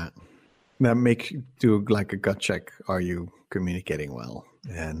make do like a gut check. Are you communicating well?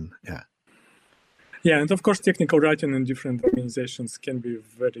 And and of course, technical writing in different organizations can be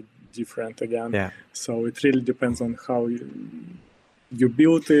very different again. Yeah. So it really depends on how you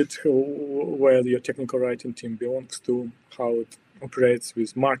build it, where your technical writing team belongs to, how it operates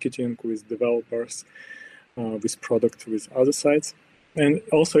with marketing, with developers, with product, with other sides. And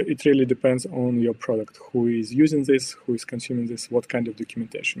also, it really depends on your product, who is using this, who is consuming this, what kind of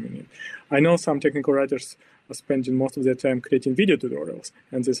documentation you need. I know some technical writers are spending most of their time creating video tutorials,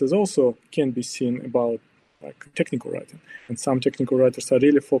 and this is also can be seen about like technical writing. And some technical writers are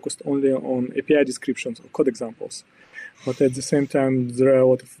really focused only on API descriptions or code examples. But at the same time, there are a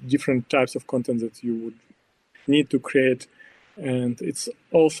lot of different types of content that you would need to create. And it's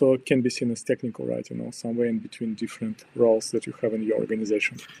also can be seen as technical writing, or somewhere in between different roles that you have in your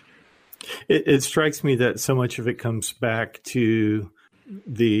organization. It strikes me that so much of it comes back to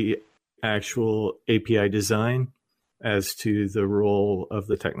the actual API design as to the role of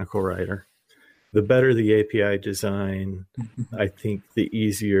the technical writer. The better the API design, I think the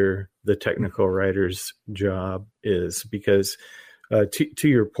easier the technical writer's job is, because to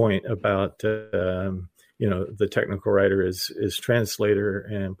your point about the technical writer is translator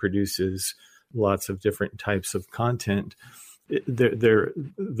and produces lots of different types of content.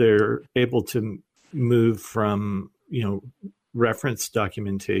 They're able to move from reference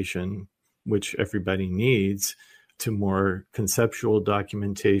documentation, which everybody needs, to more conceptual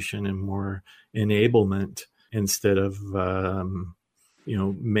documentation and more enablement, instead of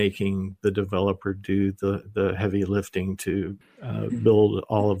making the developer do the heavy lifting to build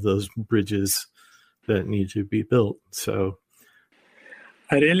all of those bridges that need to be built. So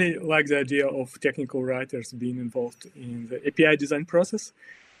I really like the idea of technical writers being involved in the API design process,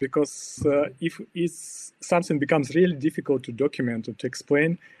 because if something becomes really difficult to document or to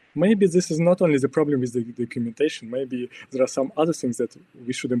explain, maybe this is not only the problem with the documentation, maybe there are some other things that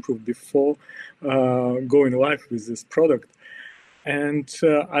we should improve before going live with this product. And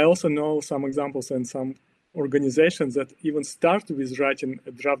I also know some examples and some organizations that even start with writing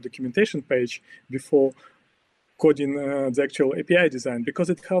a draft documentation page before coding the actual API design, because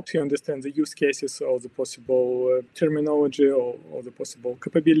it helps you understand the use cases or the possible terminology or the possible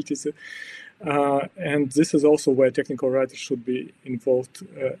capabilities. And this is also where technical writers should be involved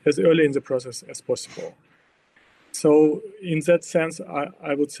as early in the process as possible. So in that sense,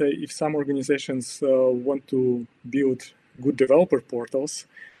 I would say if some organizations want to build good developer portals,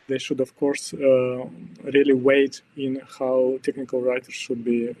 they should, of course, really weigh in how technical writers should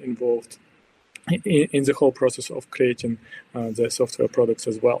be involved in the whole process of creating the software products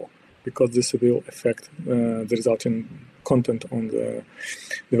as well, because this will affect the resulting content on the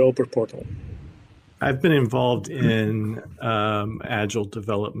developer portal. I've been involved in Agile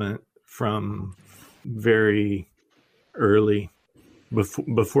development from very early,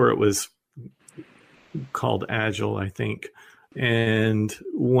 before it was called Agile, I think. And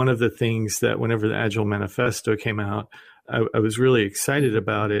one of the things that whenever the Agile Manifesto came out, I was really excited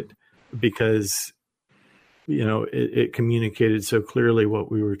about it, because it communicated so clearly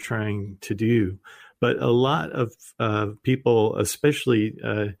what we were trying to do. But a lot of people, especially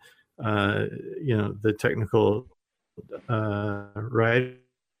the technical writers,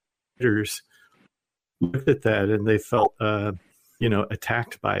 looked at that and they felt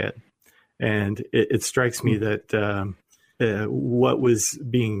attacked by it. And it strikes me that what was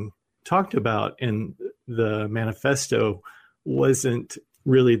being talked about in the manifesto wasn't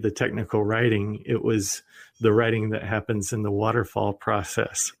really the technical writing. It was the writing that happens in the waterfall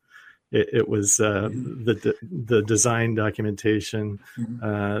process. It was the design documentation,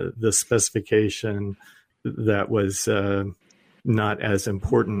 the specification that was not as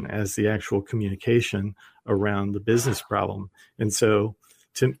important as the actual communication around the business problem. And so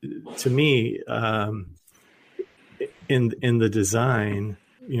to me, in the design,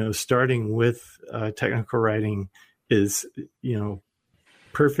 starting with technical writing is,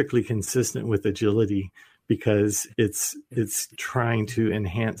 perfectly consistent with agility, because it's trying to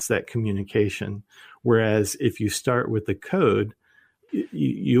enhance that communication. Whereas if you start with the code,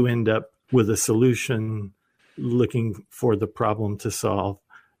 you end up with a solution looking for the problem to solve,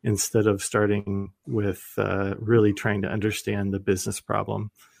 instead of starting with really trying to understand the business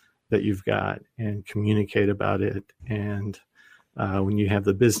problem that you've got and communicate about it. And when you have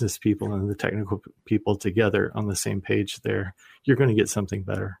the business people and the technical people together on the same page there, you're going to get something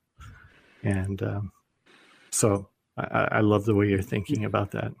better. And so I love the way you're thinking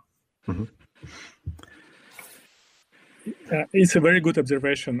about that. Mm-hmm. It's a very good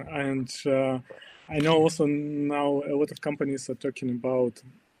observation. And I know also now a lot of companies are talking about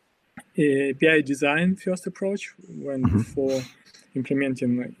API design first approach, when before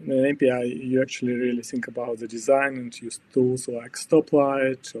implementing an API, you actually really think about the design and use tools like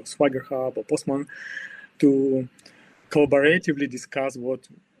Stoplight or Swagger Hub or Postman to collaboratively discuss what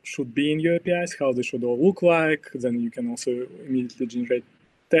should be in your APIs, how they should all look like. Then you can also immediately generate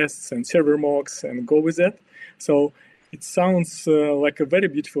tests and server mocks and go with that. So it sounds like a very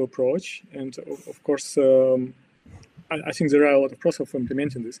beautiful approach. And of course, I think there are a lot of pros of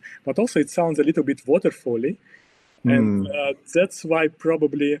implementing this, but also it sounds a little bit waterfall-y. And that's why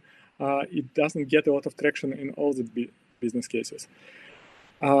probably it doesn't get a lot of traction in all the business cases.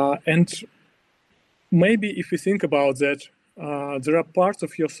 And maybe if you think about that, there are parts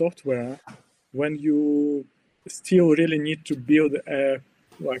of your software when you still really need to build a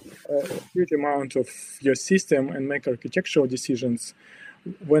huge amount of your system and make architectural decisions,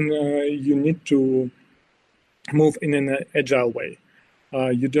 when you need to move in an agile way.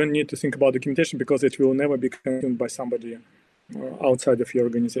 You don't need to think about documentation because it will never be consumed by somebody outside of your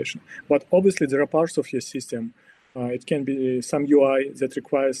organization. But obviously, there are parts of your system. It can be some UI that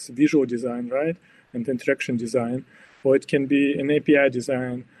requires visual design, right, and interaction design, or it can be an API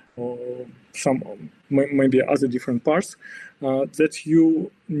design, or some maybe other different parts that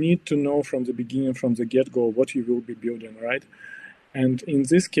you need to know from the beginning, from the get-go, what you will be building, right? And in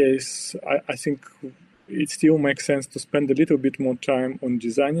this case, I think it still makes sense to spend a little bit more time on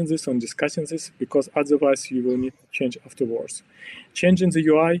designing this, on discussing this, because otherwise you will need to change afterwards. Changing the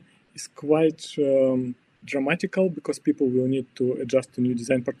UI is quite dramatical because people will need to adjust to new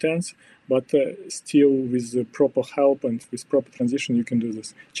design patterns, but still with the proper help and with proper transition, you can do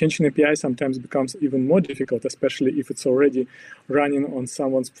this. Changing API sometimes becomes even more difficult, especially if it's already running on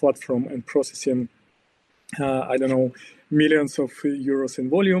someone's platform and processing, millions of euros in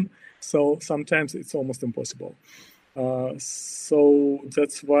volume. So sometimes it's almost impossible. So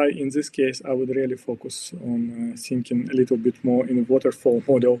that's why in this case, I would really focus on thinking a little bit more in a waterfall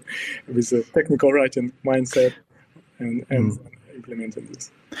model with a technical writing mindset and implementing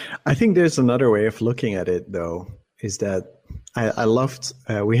this. I think there's another way of looking at it, though, is that I loved,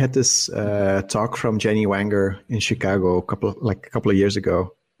 we had this talk from Jenny Wanger in Chicago a couple of years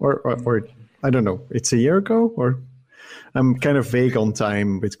ago, or I don't know, it's a year ago, or I'm kind of vague on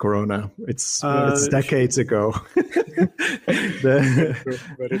time with Corona. It's decades ago. Very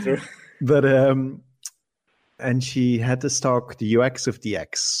true. But and she had this talk, the UX of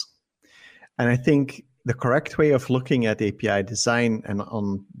DX, and I think the correct way of looking at API design and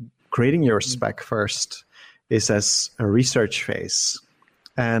on creating your spec first is as a research phase.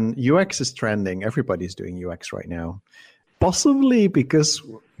 And UX is trending. Everybody's doing UX right now, possibly because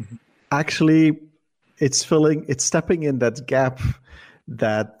actually it's stepping in that gap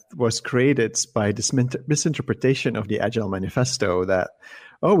that was created by this misinterpretation of the Agile Manifesto that,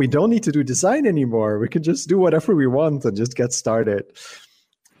 oh, we don't need to do design anymore. We can just do whatever we want and just get started.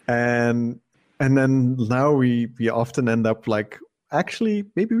 And then now we often end up like, actually,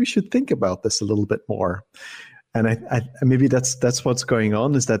 maybe we should think about this a little bit more. And I maybe that's what's going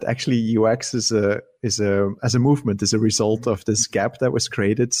on, is that actually UX is a as a movement is a result of this gap that was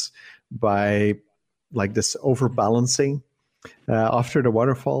created by like this overbalancing after the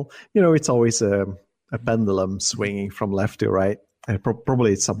waterfall. It's always a pendulum swinging from left to right, and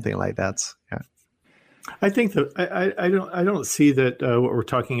probably it's something like that. Yeah. I think that I don't see that what we're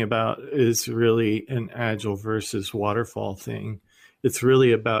talking about is really an agile versus waterfall thing. It's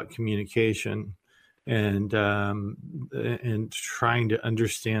really about communication and trying to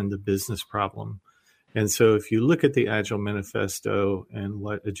understand the business problem. And so if you look at the Agile Manifesto and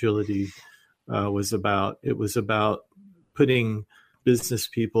what agility was about, it was about putting business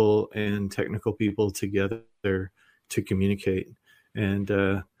people and technical people together to communicate. And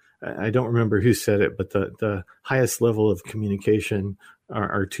I don't remember who said it, but the highest level of communication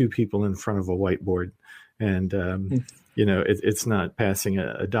are two people in front of a whiteboard. And, it's not passing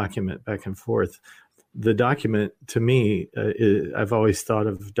a document back and forth. The document, to me, I've always thought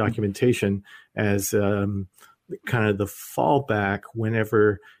of documentation as kind of the fallback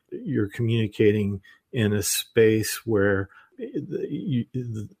whenever you're communicating in a space where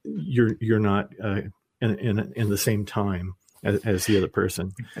you're not in the same time as the other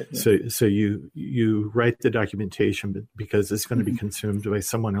person. So you write the documentation because it's going to be consumed by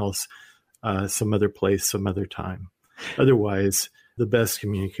someone else, some other place, some other time. Otherwise, the best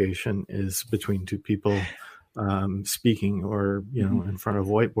communication is between two people speaking or, in front of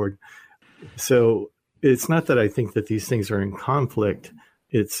a whiteboard. So it's not that I think that these things are in conflict.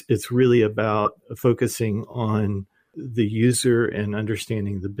 It's really about focusing on the user and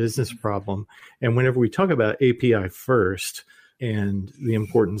understanding the business problem. And whenever we talk about API first and the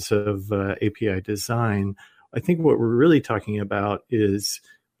importance of API design, I think what we're really talking about is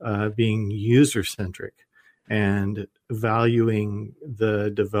being user-centric and valuing the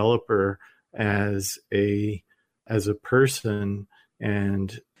developer as a person,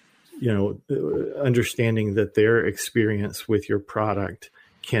 and understanding that their experience with your product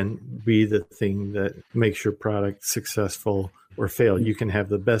can be the thing that makes your product successful or fail. You can have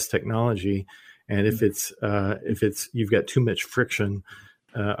the best technology, and if it's you've got too much friction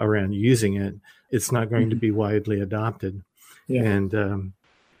around using it, it's not going to be widely adopted. Yeah. And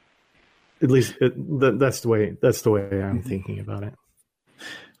at least that's the way I'm thinking about it.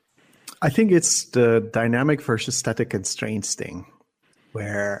 I think it's the dynamic versus static constraints thing,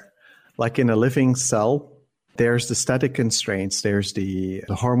 where, like in a living cell, there's the static constraints, there's the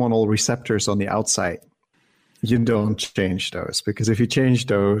hormonal receptors on the outside. You don't change those, because if you change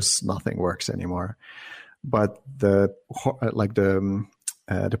those, nothing works anymore. But the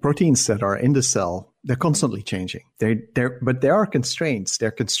proteins that are in the cell, they're constantly changing. But there are constraints.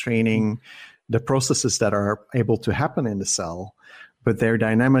 They're constraining the processes that are able to happen in the cell, but they're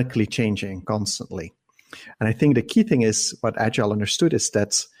dynamically changing constantly. And I think the key thing is what Agile understood is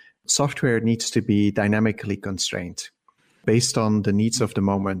that software needs to be dynamically constrained based on the needs of the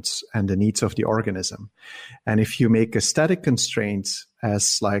moment and the needs of the organism. And if you make a static constraint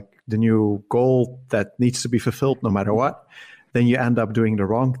as like the new goal that needs to be fulfilled no matter what, then you end up doing the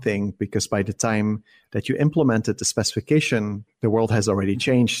wrong thing, because by the time that you implemented the specification, the world has already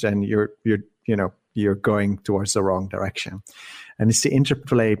changed and you're going towards the wrong direction. And it's the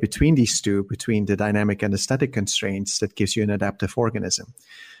interplay between these two, between the dynamic and the static constraints, that gives you an adaptive organism.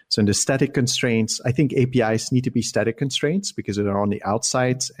 So in the static constraints, I think APIs need to be static constraints because they're on the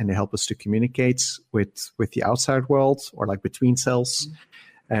outside and they help us to communicate with the outside world, or like between cells.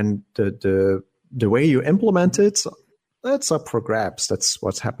 And the way you implement it, that's up for grabs. That's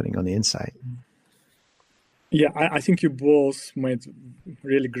what's happening on the inside. Yeah, I think you both made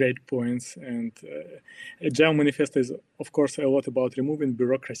really great points. And Agile Manifesto is, of course, a lot about removing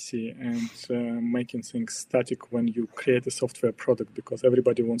bureaucracy and making things static when you create a software product, because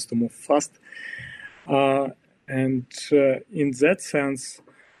everybody wants to move fast. And in that sense,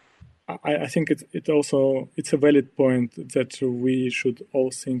 I think it's a valid point that we should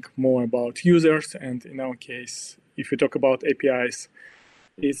all think more about users. And in our case, if we talk about APIs,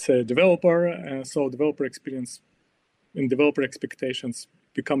 it's a developer, so developer experience and developer expectations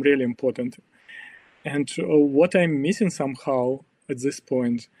become really important. And what I'm missing somehow at this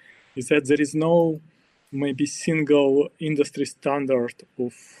point is that there is no maybe single industry standard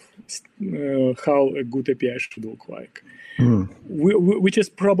of how a good API should look like. Which is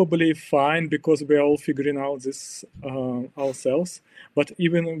probably fine because we are all figuring out this ourselves. But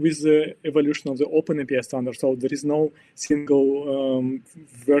even with the evolution of the Open API standard, so there is no single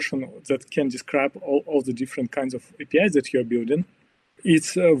version that can describe all the different kinds of APIs that you're building.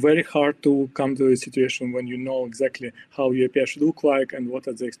 It's very hard to come to a situation when you know exactly how your API should look like and what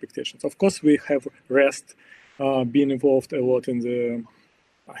are the expectations. Of course, we have REST been involved a lot in the,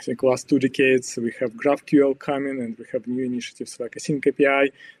 I think, last 2 decades. We have GraphQL coming, and we have new initiatives like Async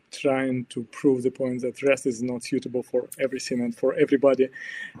API, trying to prove the point that REST is not suitable for everything and for everybody.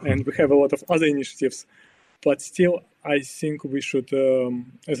 And we have a lot of other initiatives. But still, I think we should,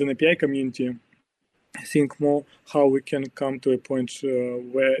 as an API community, think more how we can come to a point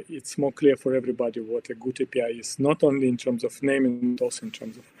where it's more clear for everybody what a good API is, not only in terms of naming, but also in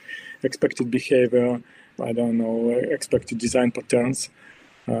terms of expected behavior, I don't know, expected design patterns,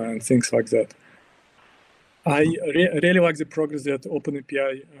 and things like that. I really like the progress that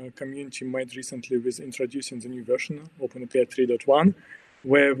OpenAPI community made recently with introducing the new version, OpenAPI 3.1,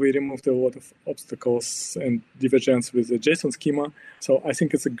 where we removed a lot of obstacles and divergence with the JSON schema. So I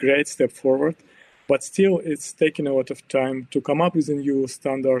think it's a great step forward, but still it's taking a lot of time to come up with a new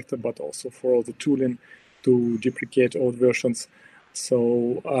standard, but also for all the tooling to deprecate old versions.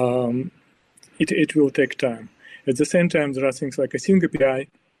 So it will take time. At the same time, there are things like Async API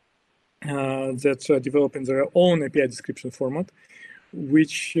that are developing their own API description format,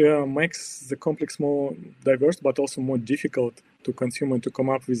 which makes the complex more diverse, but also more difficult to consume and to come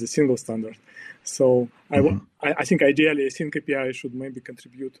up with a single standard. So I think ideally Async API should maybe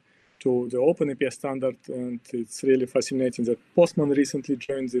contribute to the OpenAPI standard, and it's really fascinating that Postman recently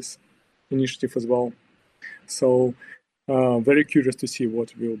joined this initiative as well. So very curious to see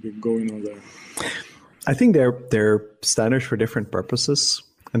what will be going on there. I think they're standards for different purposes.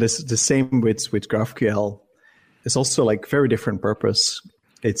 And it's the same with GraphQL. It's also like very different purpose.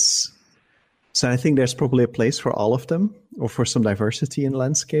 So I think there's probably a place for all of them, or for some diversity in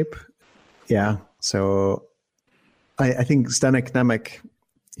landscape. Yeah. So I think Zdeněk Němec,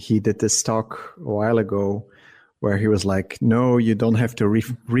 he did this talk a while ago where he was like, no, you don't have to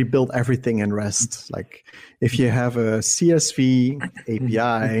rebuild everything in REST. Like if you have a CSV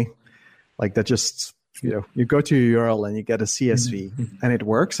API, like that just, you go to your URL and you get a CSV and it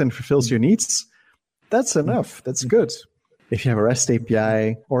works and fulfills your needs, that's enough. That's good. If you have a REST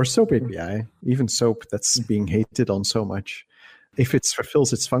API or a SOAP API, even SOAP that's being hated on so much, if it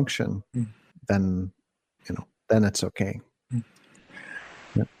fulfills its function, then it's okay.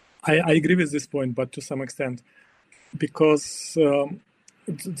 Yeah. I agree with this point, but to some extent, because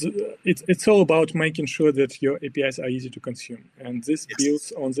it's all about making sure that your APIs are easy to consume, and this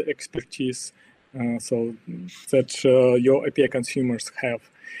builds on the expertise so that your API consumers have.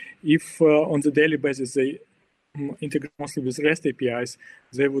 If on the daily basis they integrate mostly with REST APIs,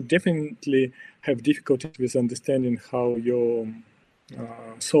 they would definitely have difficulty with understanding how your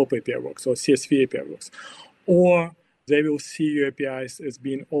SOAP API works or CSV API works. Or they will see your APIs as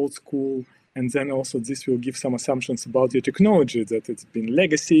being old school, and then also this will give some assumptions about your technology, that it's been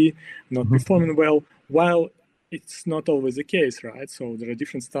legacy, not performing well, while it's not always the case, right? So there are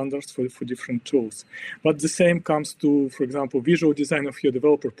different standards for different tools. But the same comes to, for example, visual design of your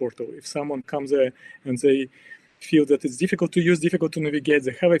developer portal. If someone comes there and they feel that it's difficult to use, difficult to navigate,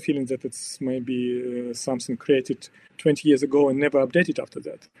 they have a feeling that it's maybe something created 20 years ago and never updated after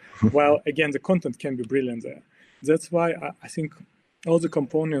that. While, again, the content can be brilliant there. That's why I think all the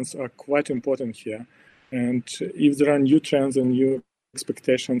components are quite important here. And if there are new trends and new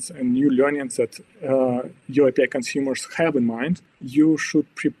expectations and new learnings that your API consumers have in mind, you should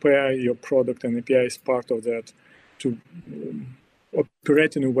prepare your product and API as part of that to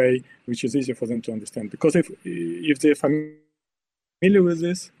operate in a way which is easier for them to understand. Because if they're familiar with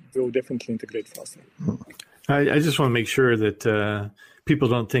this, they'll definitely integrate faster. I just want to make sure that people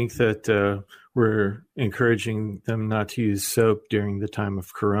don't think that we're encouraging them not to use SOAP during the time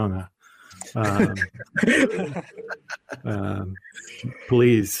of Corona.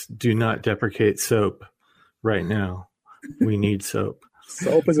 Please do not deprecate SOAP right now. We need SOAP.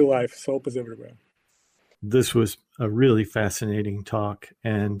 SOAP is alive. SOAP is everywhere. This was a really fascinating talk,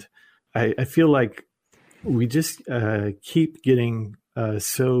 and I feel like we just keep getting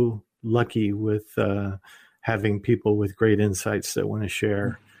so lucky with having people with great insights that want to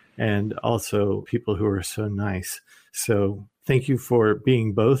share, and also people who are so nice. So thank you for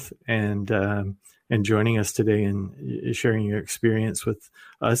being both and joining us today and sharing your experience with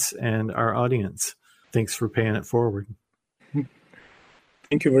us and our audience. Thanks for paying it forward.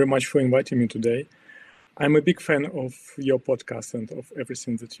 Thank you very much for inviting me today. I'm a big fan of your podcast and of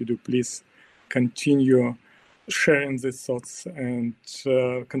everything that you do. Please continue sharing these thoughts and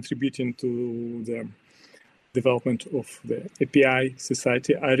contributing to the development of the API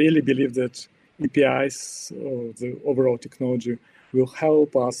society. I really believe that APIs, the overall technology, will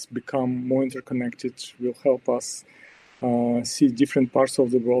help us become more interconnected, will help us see different parts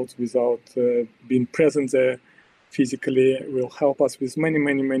of the world without being present there physically will help us with many,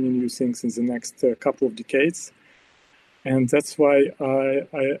 many, many new things in the next couple of decades. And that's why I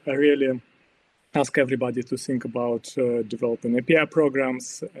really ask everybody to think about developing API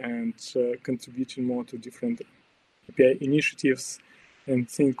programs and contributing more to different API initiatives and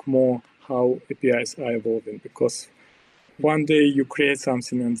think more how APIs are evolving, because one day you create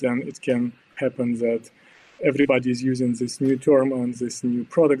something and then it can happen that everybody is using this new term and this new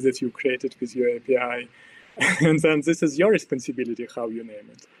product that you created with your API. And then this is your responsibility how you name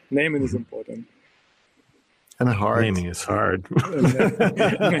it. Naming is important. And hard. Naming is hard.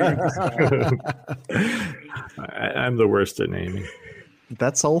 I'm the worst at naming.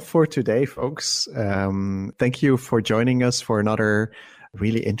 That's all for today, folks. Thank you for joining us for another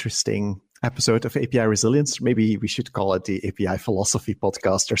really interesting episode of API Resilience. Maybe we should call it the API Philosophy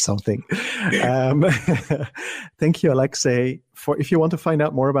Podcast or something. Thank you, Alexey. If you want to find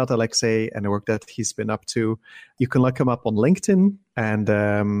out more about Alexey and the work that he's been up to, you can look him up on LinkedIn. And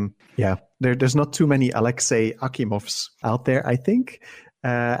there's not too many Alexey Akimovs out there, I think.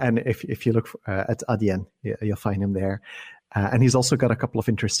 And if you look at Adyen, you'll find him there. And he's also got a couple of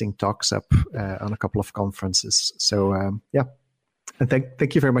interesting talks up on a couple of conferences. So, And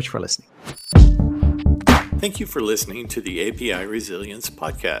thank you very much for listening. Thank you for listening to the API Resilience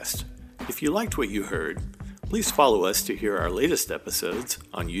Podcast. If you liked what you heard, please follow us to hear our latest episodes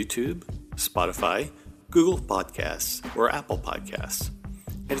on YouTube, Spotify, Google Podcasts, or Apple Podcasts.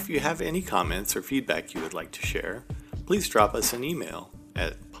 And if you have any comments or feedback you would like to share, please drop us an email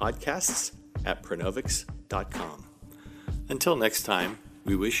at podcasts@pronovix.com. Until next time,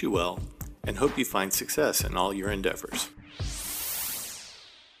 we wish you well and hope you find success in all your endeavors.